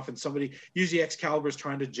going off, and usually Excalibur's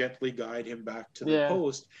trying to gently guide him back to the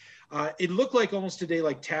post. It looked like almost today,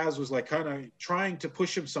 like Taz was like kind of trying to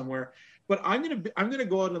push him somewhere. But I'm gonna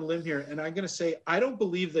go out on a limb here, and I'm gonna say I don't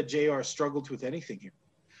believe that JR struggled with anything here.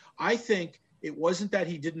 I think it wasn't that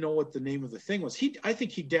he didn't know what the name of the thing was. I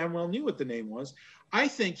think he damn well knew what the name was. I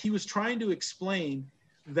think he was trying to explain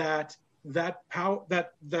that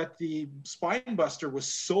the spine buster was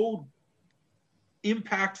so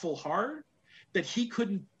impactful hard that he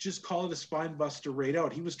couldn't just call it a spine buster right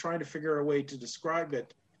out. He was trying to figure a way to describe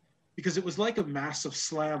it because it was like a massive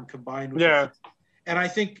slam combined with it. And I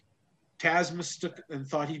think Taz mistook and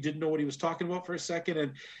thought he didn't know what he was talking about for a second.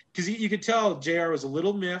 And because you could tell JR was a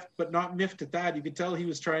little miffed, but not miffed at that. You could tell he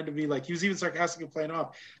was trying to be like, he was even sarcastically playing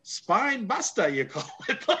off spine buster, you call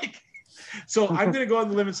it. So I'm going to go on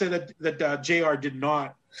the limb and say that JR did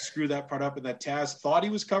not screw that part up and that Taz thought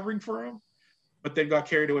he was covering for him, but then got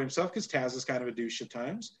carried away himself because Taz is kind of a douche at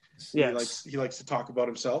times. Yes. He likes to talk about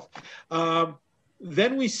himself.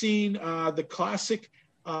 Then we seen the classic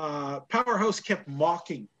Powerhouse kept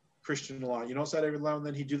mocking Christian a lot. You notice that every now and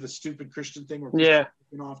then he'd do the stupid Christian thing where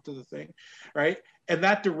Christian off to the thing, right? And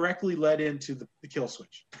that directly led into the kill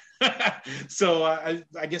switch. So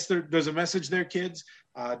I guess there's a message there, kids.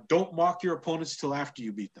 Don't mock your opponents till after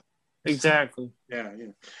you beat them. Exactly. Yeah.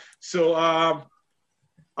 So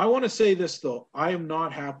I want to say this, though. I am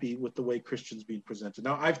not happy with the way Christian's being presented.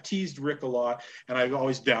 Now, I've teased Rick a lot, and I've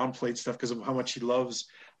always downplayed stuff because of how much he loves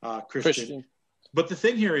Christian. But the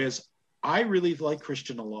thing here is, I really like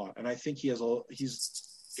Christian a lot, and I think he has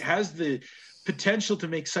the potential to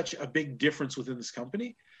make such a big difference within this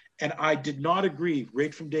company. And I did not agree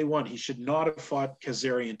right from day one. He should not have fought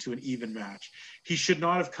Kazarian to an even match. He should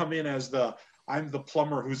not have come in as I'm the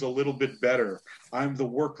plumber who's a little bit better. I'm the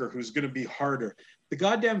worker who's going to be harder. The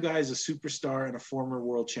goddamn guy is a superstar and a former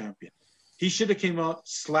world champion. He should have came out,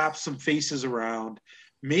 slapped some faces around.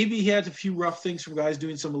 Maybe he had a few rough things from guys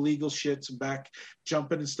doing some illegal shit, some back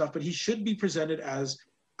jumping and stuff, but he should be presented as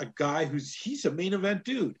a guy he's a main event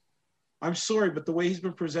dude. I'm sorry, but the way he's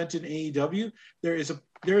been presented in AEW, there is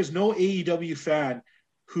no AEW fan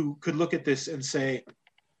who could look at this and say,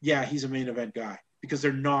 yeah, he's a main event guy, because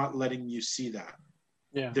they're not letting you see that.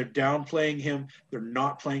 Yeah. They're downplaying him. They're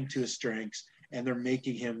not playing to his strengths, and they're not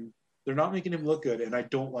making him look good. And I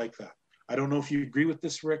don't like that. I don't know if you agree with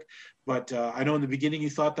this, Rick, but I know in the beginning you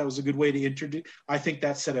thought that was a good way to introduce. I think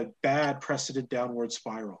that set a bad precedent downward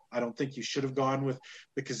spiral. I don't think you should have gone with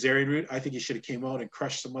the Kazarian route. I think you should have came out and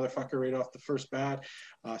crushed some motherfucker right off the first bat,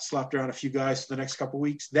 slapped around a few guys for the next couple of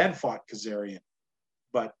weeks, then fought Kazarian.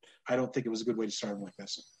 But I don't think it was a good way to start him like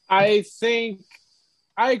this. I think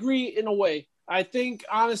I agree in a way. I think,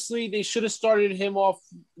 honestly, they should have started him off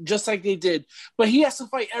just like they did. But he has to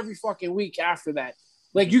fight every fucking week after that.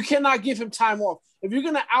 Like, you cannot give him time off. If you're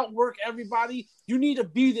going to outwork everybody, you need to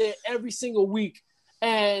be there every single week.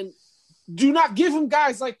 And do not give him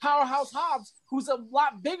guys like Powerhouse Hobbs, who's a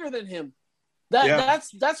lot bigger than him.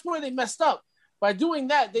 That's where they messed up. By doing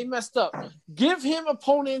that, they messed up. Give him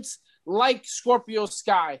opponents like Scorpio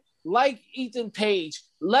Sky, like Ethan Page.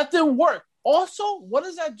 Let them work. Also, what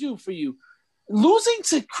does that do for you? Losing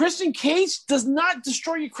to Christian Cage does not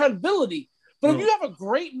destroy your credibility. But if you have a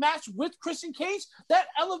great match with Christian Cage, that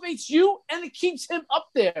elevates you and it keeps him up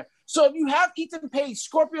there. So if you have Ethan Page,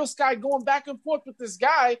 Scorpio Sky going back and forth with this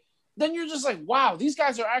guy, then you're just like, wow, these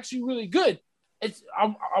guys are actually really good.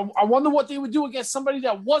 I wonder what they would do against somebody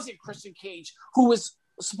that wasn't Christian Cage, who was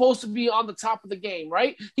supposed to be on the top of the game,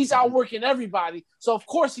 right? He's outworking everybody. So of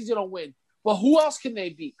course he's going to win. But who else can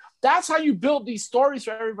they beat? That's how you build these stories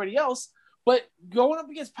for everybody else. But going up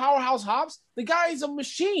against Powerhouse Hobbs, the guy is a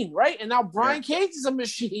machine, right? And now Brian Cage is a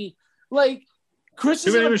machine. Like,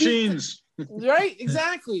 Christian. Too many machines. Right?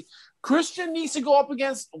 Exactly. Christian needs to go up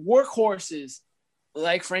against workhorses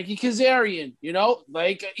like Frankie Kazarian, you know,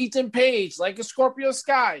 like Ethan Page, like a Scorpio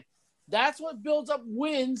Sky. That's what builds up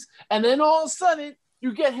wins. And then all of a sudden,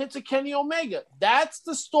 you get hit to Kenny Omega. That's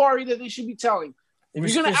the story that they should be telling.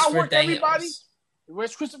 If you're going to outwork everybody,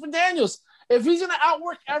 where's Christopher Daniels? If he's going to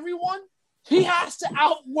outwork everyone, he has to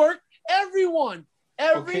outwork everyone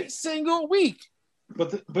every single week.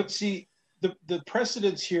 But see, the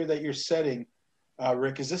precedence here that you're setting,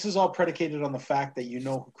 Rick, is this is all predicated on the fact that you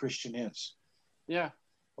know who Christian is. Yeah.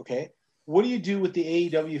 Okay. What do you do with the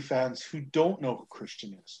AEW fans who don't know who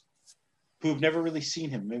Christian is, who've never really seen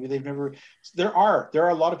him? Maybe they've never. There are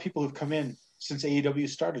a lot of people who've come in since AEW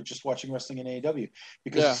started just watching wrestling in AEW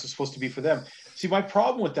because this is supposed to be for them. See, my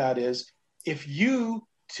problem with that is if you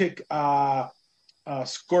take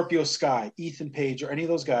Scorpio Sky, Ethan Page, or any of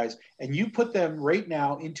those guys, and you put them right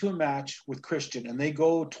now into a match with Christian, and they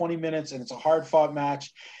go 20 minutes, and it's a hard-fought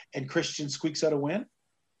match, and Christian squeaks out a win,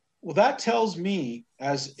 well, that tells me,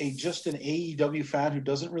 as just an AEW fan who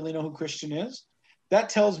doesn't really know who Christian is, that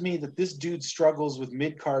tells me that this dude struggles with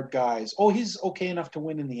mid-card guys. Oh, he's okay enough to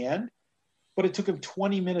win in the end, but it took him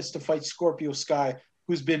 20 minutes to fight Scorpio Sky,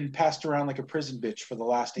 who's been passed around like a prison bitch for the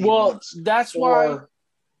last 8 months. Well, that's why...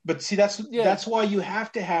 But see, that's why you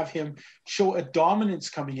have to have him show a dominance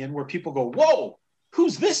coming in where people go, whoa,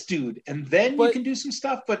 who's this dude? And then you can do some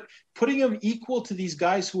stuff. But putting him equal to these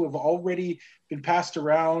guys who have already been passed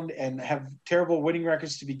around and have terrible winning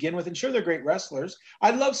records to begin with, and sure, they're great wrestlers. I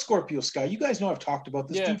love Scorpio Sky. You guys know I've talked about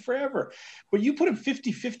this dude forever. But you put him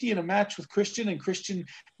 50-50 in a match with Christian, and Christian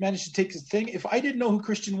managed to take his thing. If I didn't know who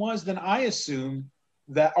Christian was, then I assume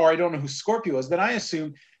that, or I don't know who Scorpio is, then I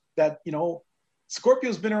assume that, you know,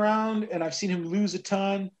 Scorpio's been around, and I've seen him lose a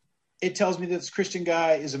ton. It tells me that this Christian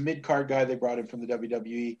guy is a mid-card guy they brought in from the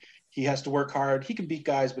WWE. He has to work hard. He can beat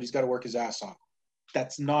guys, but he's got to work his ass off.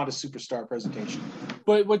 That's not a superstar presentation.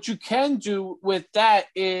 But what you can do with that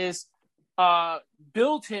is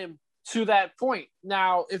build him to that point.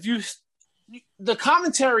 Now, the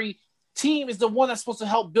commentary team is the one that's supposed to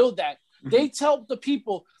help build that. Mm-hmm. They tell the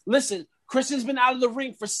people, listen, Christian's been out of the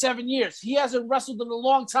ring for 7 years. He hasn't wrestled in a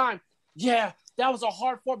long time. Yeah, that was a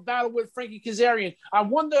hard-fought battle with Frankie Kazarian. I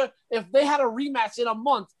wonder if they had a rematch in a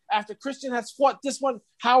month after Christian has fought this one,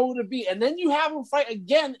 how would it be? And then you have him fight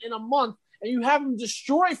again in a month, and you have him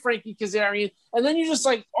destroy Frankie Kazarian, and then you're just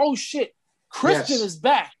like, oh, shit, Christian is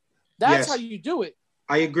back. That's how you do it.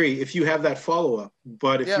 I agree, if you have that follow-up.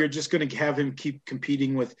 But if you're just going to have him keep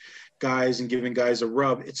competing with guys and giving guys a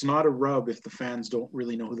rub, it's not a rub if the fans don't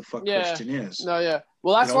really know who the fuck Christian is. No,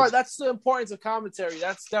 well, that's why that's the importance of commentary.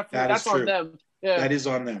 That's definitely that's on them. Yeah. That is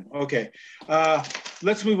on them. Okay.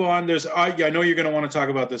 Let's move on. I know you're going to want to talk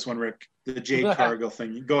about this one, Rick, the Jade Cargill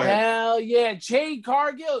thing. Go ahead. Hell yeah, Jade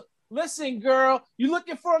Cargill. Listen, girl, you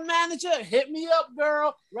looking for a manager? Hit me up,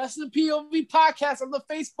 girl. Wrestling POV podcast on the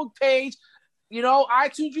Facebook page. You know,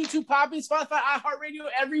 iTunes, YouTube, Podbean, Spotify, iHeartRadio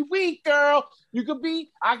every week, girl.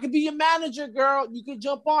 I could be your manager, girl. You can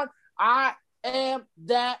jump on. I am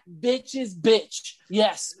that bitch's bitch.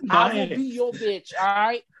 Yes, I will be your bitch. All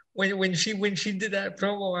right. When she did that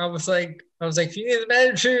promo, I was like, if you need a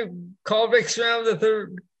manager, call Rick Stroud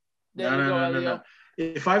III. No.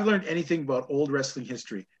 If I've learned anything about old wrestling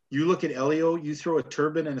history, You look at Elio, you throw a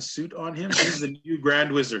turban and a suit on him, he's the new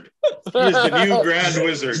Grand Wizard. He is the new Grand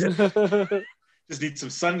Wizard. Just needs some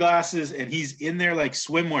sunglasses, and he's in there like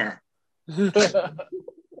swimwear.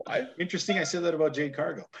 Interesting, I said that about Jade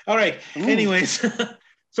Cargill. All right, anyways.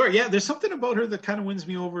 Sorry, yeah, there's something about her that kind of wins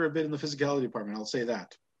me over a bit in the physicality department. I'll say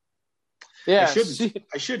that. Yeah,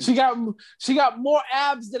 I shouldn't. She got more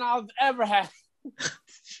abs than I've ever had.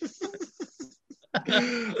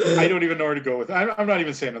 I don't even know where to go with it. I'm not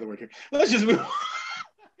even saying another word here. Let's just move on.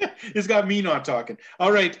 It's got me not talking.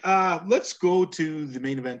 All right, let's go to the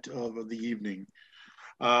main event of the evening.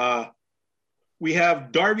 We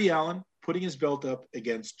have Darby Allin putting his belt up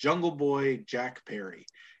against Jungle Boy Jack Perry.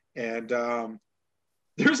 And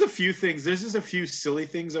there's a few things. There's just a few silly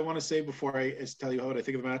things I want to say before I tell you what I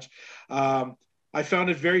think of the match. I found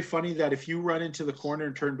it very funny that if you run into the corner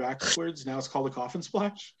and turn backwards, now it's called a coffin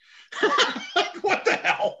splash. What the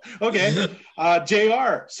hell? Okay.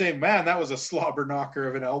 JR saying, man, that was a slobber knocker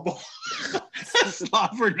of an elbow.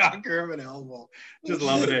 Slobber knocker of an elbow. Just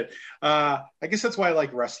loving it. I guess that's why I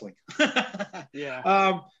like wrestling.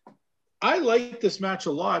 Yeah. I like this match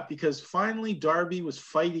a lot because finally Darby was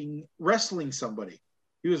wrestling somebody.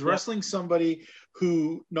 He was wrestling somebody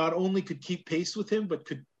who not only could keep pace with him, but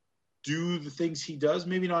could do the things he does,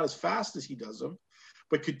 maybe not as fast as he does them,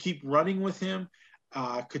 but could keep running with him,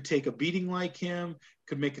 could take a beating like him,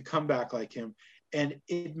 could make a comeback like him. And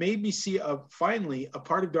it made me see finally a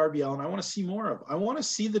part of Darby Allin I want to see more of. I want to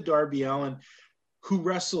see the Darby Allin who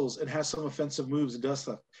wrestles and has some offensive moves and does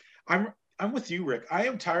stuff. I'm with you, Rick. I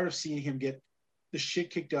am tired of seeing him get the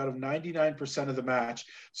shit kicked out of 99% of the match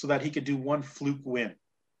so that he could do one fluke win.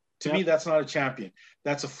 To me, that's not a champion.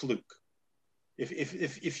 That's a fluke.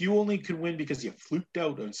 If you only can win because you fluked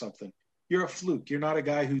out on something, you're a fluke. You're not a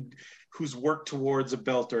guy who's worked towards a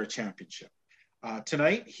belt or a championship.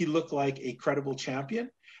 Tonight, he looked like a credible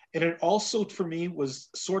champion. And it also, for me, was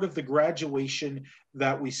sort of the graduation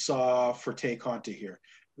that we saw for Tay Conti here,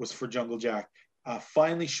 was for Jungle Jack.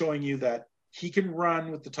 Finally showing you that he can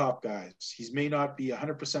run with the top guys. He may not be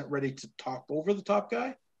 100% ready to talk over the top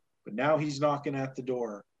guy, but now he's knocking at the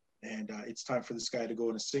door. And it's time for this guy to go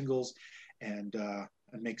into singles and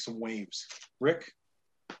make some waves. Rick?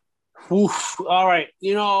 Oof. All right.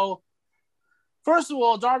 First of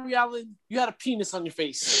all, Darby Allin, you had a penis on your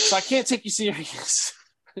face, so I can't take you serious.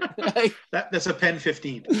 That's a pen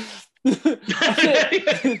 15.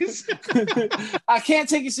 I can't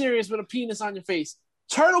take you serious with a penis on your face.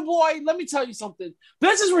 Turtle Boy, let me tell you something.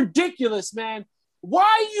 This is ridiculous, man. Why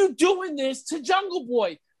are you doing this to Jungle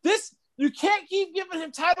Boy? You can't keep giving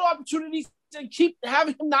him title opportunities and keep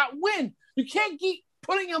having him not win. You can't keep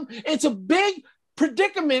putting him into big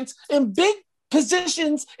predicaments and big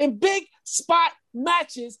positions and big spot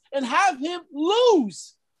matches and have him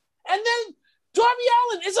lose. And then Darby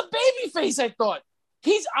Allin is a babyface, I thought.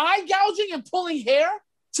 He's eye gouging and pulling hair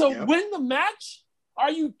to win the match?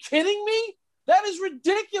 Are you kidding me? That is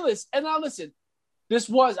ridiculous. And now listen,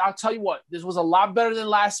 I'll tell you what, this was a lot better than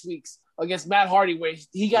last week's against Matt Hardy, where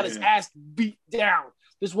he got his ass beat down.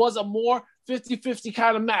 This was a more 50-50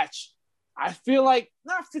 kind of match. I feel like,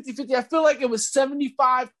 not 50-50, I feel like it was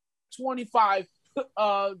 75-25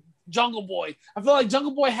 Jungle Boy. I feel like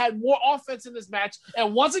Jungle Boy had more offense in this match.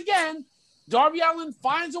 And once again, Darby Allin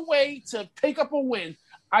finds a way to pick up a win.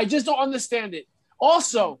 I just don't understand it.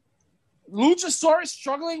 Also, Luchasaurus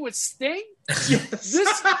struggling with Sting? Yes.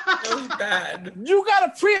 This was bad. You got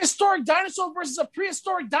a prehistoric dinosaur versus a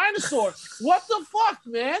prehistoric dinosaur. What the fuck,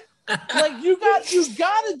 man? Like, you got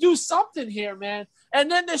to do something here, man. And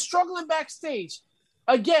then they're struggling backstage.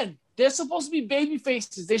 Again, they're supposed to be baby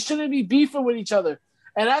faces. They shouldn't be beefing with each other.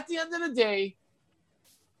 And at the end of the day,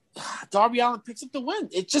 Darby Allin picks up the win.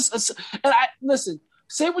 Listen,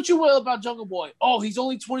 say what you will about Jungle Boy. Oh, he's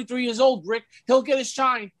only 23 years old, Rick. He'll get his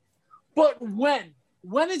shine. But when?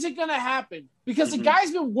 When is it going to happen? Because the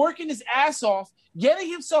guy's been working his ass off,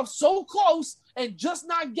 getting himself so close and just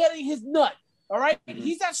not getting his nut. All right?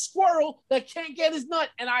 He's that squirrel that can't get his nut.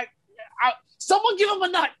 And someone give him a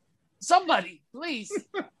nut. Somebody, please.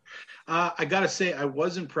 I got to say, I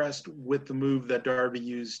was impressed with the move that Darby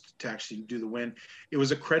used to actually do the win. It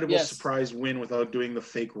was a credible surprise win without doing the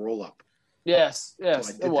fake roll-up. Yes, so I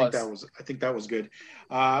think that was good.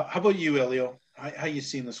 How about you, Elio? How you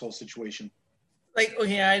seeing this whole situation? Like,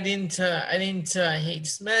 okay, I didn't hate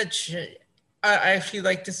this match. I actually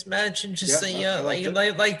like this match, and just like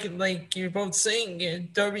you're both saying,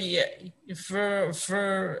 Darby,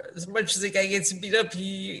 for as much as the guy gets beat up,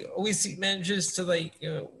 he always manages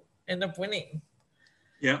to end up winning.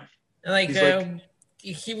 Yeah, and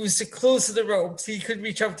he was close to the ropes. He could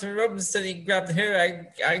reach up to the ropes, instead he grabbed the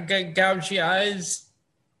hair. I got gougy eyes.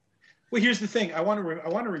 Well, here's the thing. I want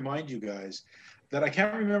to remind you guys that I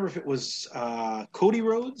can't remember if it was Cody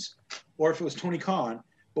Rhodes or if it was Tony Khan,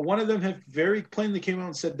 but one of them have very plainly came out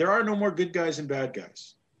and said there are no more good guys and bad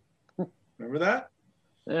guys. Remember that?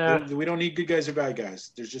 Yeah. We don't need good guys or bad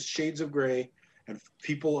guys. There's just shades of gray, and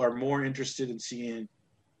people are more interested in seeing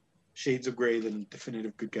shades of gray than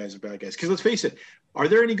definitive good guys or bad guys. Because let's face it, are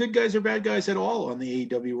there any good guys or bad guys at all on the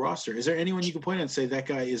AEW roster? Is there anyone you can point at and say that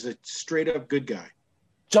guy is a straight up good guy?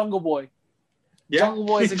 Jungle Boy. Yeah, Jungle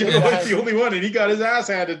Boy's a good Jungle guy. Boy's the only one, and he got his ass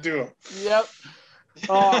handed to him. Yep.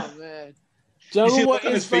 Oh man, Jungle Boy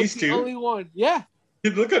on his is face, like the too? only one. Yeah.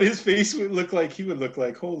 He'd look at his face, he would look like,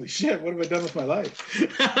 holy shit, what have I done with my life?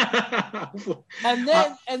 And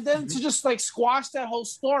then to just like squash that whole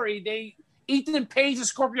story, Ethan Page and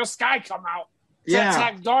Scorpio Sky come out to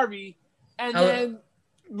attack Darby, and then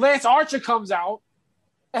Lance Archer comes out,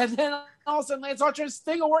 and then all of a sudden Lance Archer and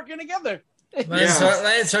Sting are working together.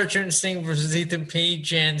 Lance Archer and Sting versus Ethan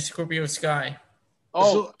Page and Scorpio Sky.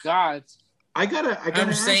 Oh God! I gotta. I'm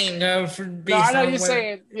ask. saying for No, I know you're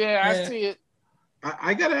saying. Yeah, I see it.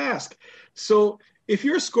 I gotta ask. So if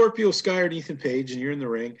you're Scorpio Sky or Ethan Page and you're in the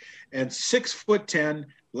ring, and 6'10"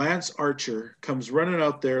 Lance Archer comes running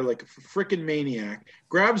out there like a freaking maniac,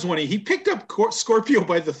 grabs one, he picked up Scorpio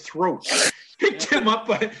by the throat, picked him up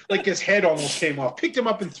by like his head almost came off, picked him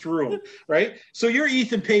up and threw him, right? So you're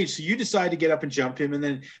Ethan Page, so you decide to get up and jump him, and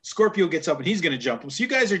then Scorpio gets up and he's going to jump him. So you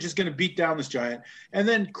guys are just going to beat down this giant, and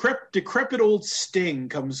then decrepit old Sting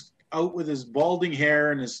comes out with his balding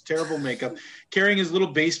hair and his terrible makeup, carrying his little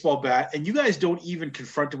baseball bat, and you guys don't even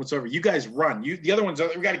confront him whatsoever. You guys run. The other one's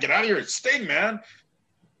we got to get out of here. It's Sting, man.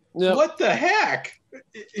 Yep. What the heck?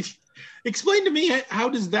 Explain to me, how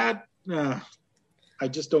does that I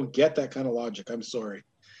just don't get that kind of logic. I'm sorry.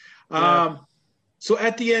 Yeah. So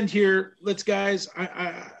at the end here, let's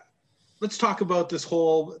talk about this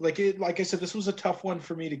whole, like I said, this was a tough one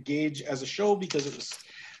for me to gauge as a show because it was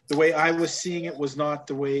the way I was seeing it was not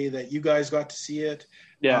the way that you guys got to see it.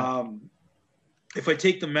 Yeah. If I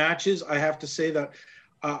take the matches, I have to say that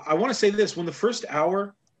I want to say this. When the first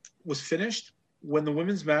hour was finished, when the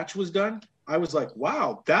women's match was done, I was like,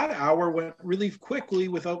 wow, that hour went really quickly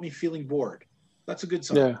without me feeling bored. That's a good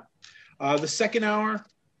sign. Yeah. The second hour,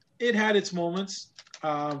 it had its moments.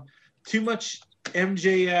 Too much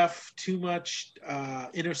MJF, too much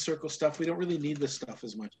inner circle stuff. We don't really need this stuff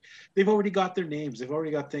as much. They've already got their names. They've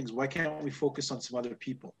already got things. Why can't we focus on some other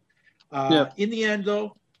people? In the end,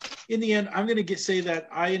 I'm going to say that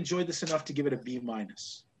I enjoyed this enough to give it a B-.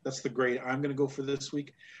 That's the grade I'm going to go for this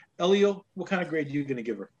week. Elio, what kind of grade are you going to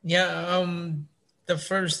give her? Yeah, the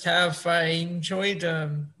first half I enjoyed.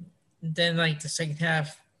 Then, like the second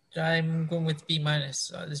half, I'm going with B-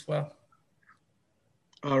 as well.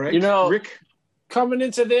 All right, Rick. Coming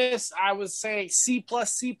into this, I was saying C+,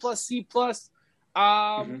 C+, C+.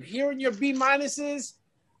 Hearing your B-,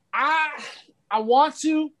 I want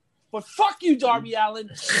to, but fuck you, Darby Allin.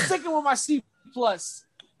 I'm sticking with my C+. Well,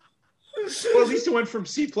 at least it went from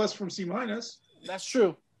C+ from C-. That's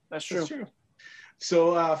true. That's true.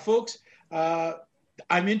 So, folks,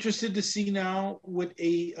 I'm interested to see now what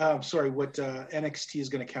NXT is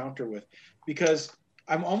going to counter with, because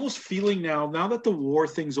I'm almost feeling now that the war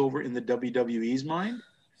thing's over in the WWE's mind,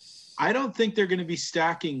 I don't think they're going to be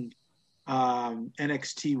stacking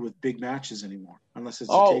NXT with big matches anymore, unless it's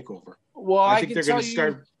a takeover. Well, I think they're going to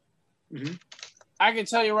start. Mm-hmm. I can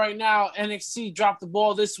tell you right now, NXT dropped the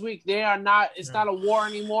ball this week. They are not. It's not a war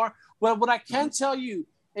anymore. But what I can tell you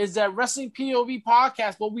is that Wrestling POV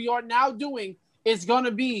podcast, what we are now doing, is going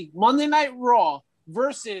to be Monday Night Raw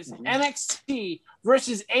versus NXT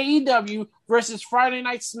versus AEW versus Friday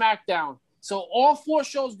Night SmackDown. So all 4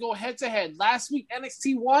 shows go head to head. Last week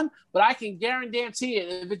NXT won, but I can guarantee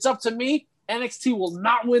it. If it's up to me, NXT will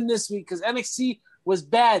not win this week because NXT was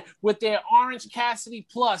bad with their Orange Cassidy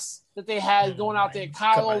Plus that they had going out there.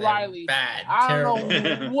 Kyle O'Reilly. Bad. I don't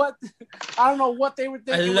know what they were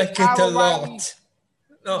thinking. I like it a lot.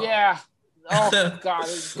 Oh. Yeah. Oh God,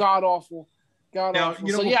 it's god awful. God awful.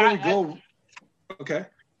 Now, before we go, okay.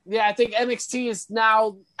 Yeah, I think NXT is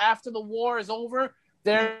now, after the war is over,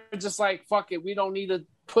 they're just like, fuck it. We don't need to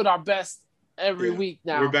put our best every week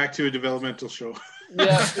now. We're back to a developmental show.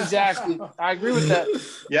 Yeah, exactly. I agree with that.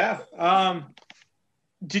 Yeah.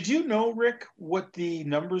 Did you know, Rick, what the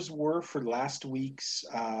numbers were for last week's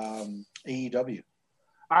AEW?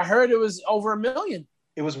 I heard it was over 1 million.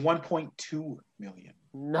 It was 1.2 million.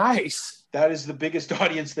 Nice. That is the biggest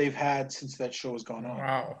audience they've had since that show has gone on.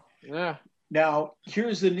 Wow. Yeah. Now,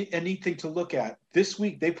 here's a neat thing to look at. This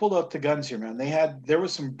week, they pulled out the guns here, man. There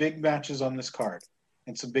was some big matches on this card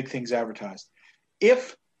and some big things advertised.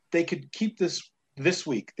 If they could keep this this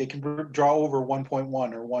week. They can draw over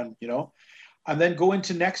 1.1 or 1, and then go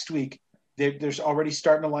into next week. There's already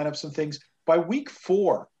starting to line up some things. By week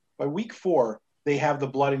four, they have the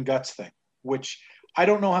blood and guts thing, which I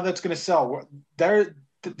don't know how that's going to sell. They're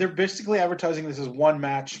basically advertising this as one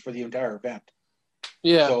match for the entire event.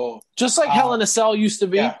 Yeah. So just like Hell in a Cell used to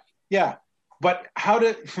be. Yeah. But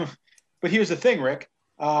but here's the thing, Rick.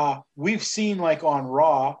 We've seen like on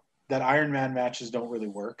Raw that Iron Man matches don't really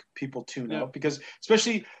work. People tune out because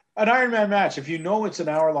especially an Iron Man match, if you know it's an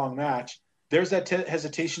hour-long match, there's that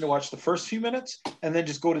hesitation to watch the first few minutes and then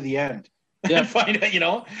just go to the end and find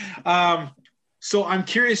out, So I'm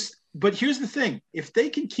curious, but here's the thing. If they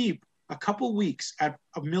can keep a couple weeks at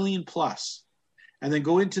 1 million plus and then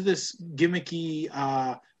go into this gimmicky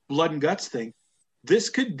blood and guts thing, this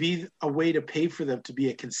could be a way to pay for them to be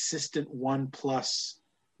a consistent 1+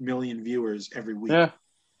 million viewers every week. Yeah.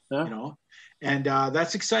 And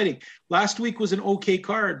that's exciting. Last week was an okay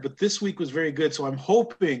card, but this week was very good. So I'm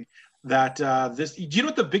hoping that this. Do you know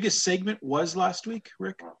what the biggest segment was last week,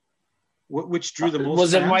 Rick? Which drew the most?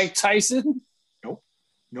 Was fans? It Mike Tyson?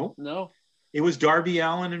 No. It was Darby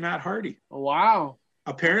Allin and Matt Hardy. Oh, wow.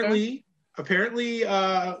 Apparently,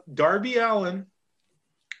 Darby Allin.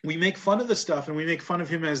 We make fun of the stuff, and we make fun of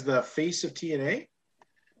him as the face of TNA.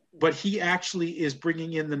 But he actually is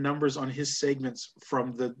bringing in the numbers on his segments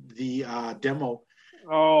from the demo.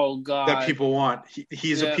 Oh God! That people want.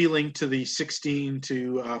 He's appealing to the 16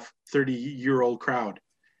 to 30-year-old crowd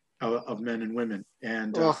of men and women,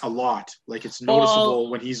 and a lot. Like it's noticeable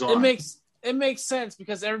when he's on. It makes sense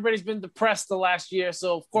because everybody's been depressed the last year,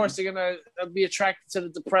 so of course they're gonna be attracted to the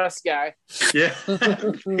depressed guy. Yeah,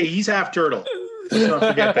 hey, he's half turtle. Don't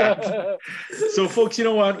forget that. So, folks, you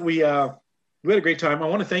know what? We had a great time. I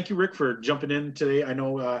want to thank you, Rick, for jumping in today. I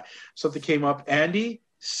know something came up. Andy,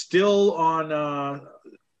 still on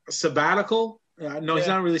sabbatical. No, he's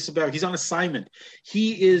not really sabbatical. He's on assignment.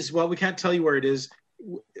 He is, well, we can't tell you where it is.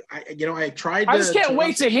 I tried to... I just can't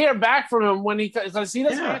wait to hear back from him because he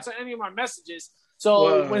doesn't answer any of my messages.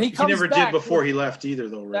 So when he comes back... He never did before he left either,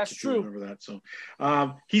 though, Rick. That's true. Remember that. So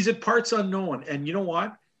he's at Parts Unknown. And you know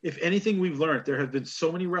what? If anything we've learned, there have been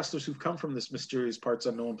so many wrestlers who've come from this mysterious Parts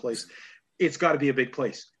Unknown place. It's got to be a big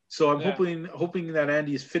place. So I'm hoping that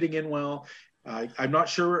Andy is fitting in well. I'm not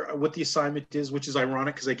sure what the assignment is, which is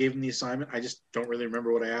ironic because I gave him the assignment. I just don't really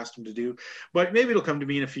remember what I asked him to do. But maybe it'll come to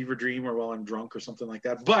me in a fever dream or while I'm drunk or something like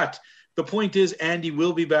that. But the point is, Andy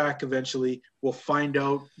will be back eventually. We'll find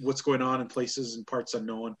out what's going on in places in Parts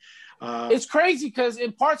Unknown. It's crazy because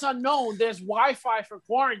in Parts Unknown, there's Wi-Fi for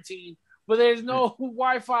quarantine, but there's no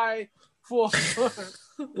Wi-Fi for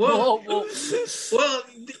well,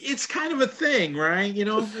 it's kind of a thing, right?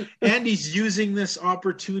 Andy's using this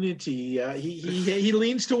opportunity. He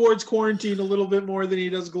leans towards quarantine a little bit more than he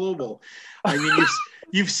does global. I mean,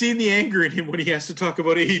 you've seen the anger in him when he has to talk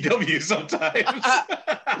about AEW sometimes.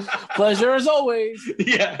 Pleasure as always.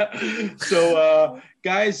 Yeah. So,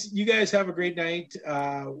 guys, you guys have a great night.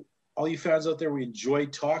 All you fans out there, we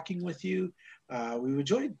enjoyed talking with you. We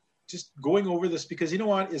enjoyed just going over this because you know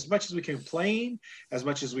what? As much as we complain, as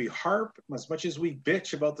much as we harp, as much as we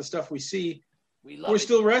bitch about the stuff we see, we're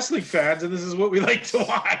still wrestling fans, and this is what we like to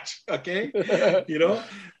watch. Okay,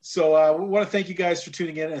 So we want to thank you guys for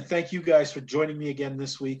tuning in, and thank you guys for joining me again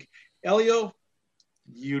this week. Elio,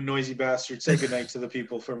 you noisy bastard, say goodnight to the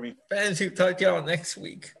people for me. Fans who talk to y'all next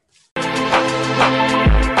week.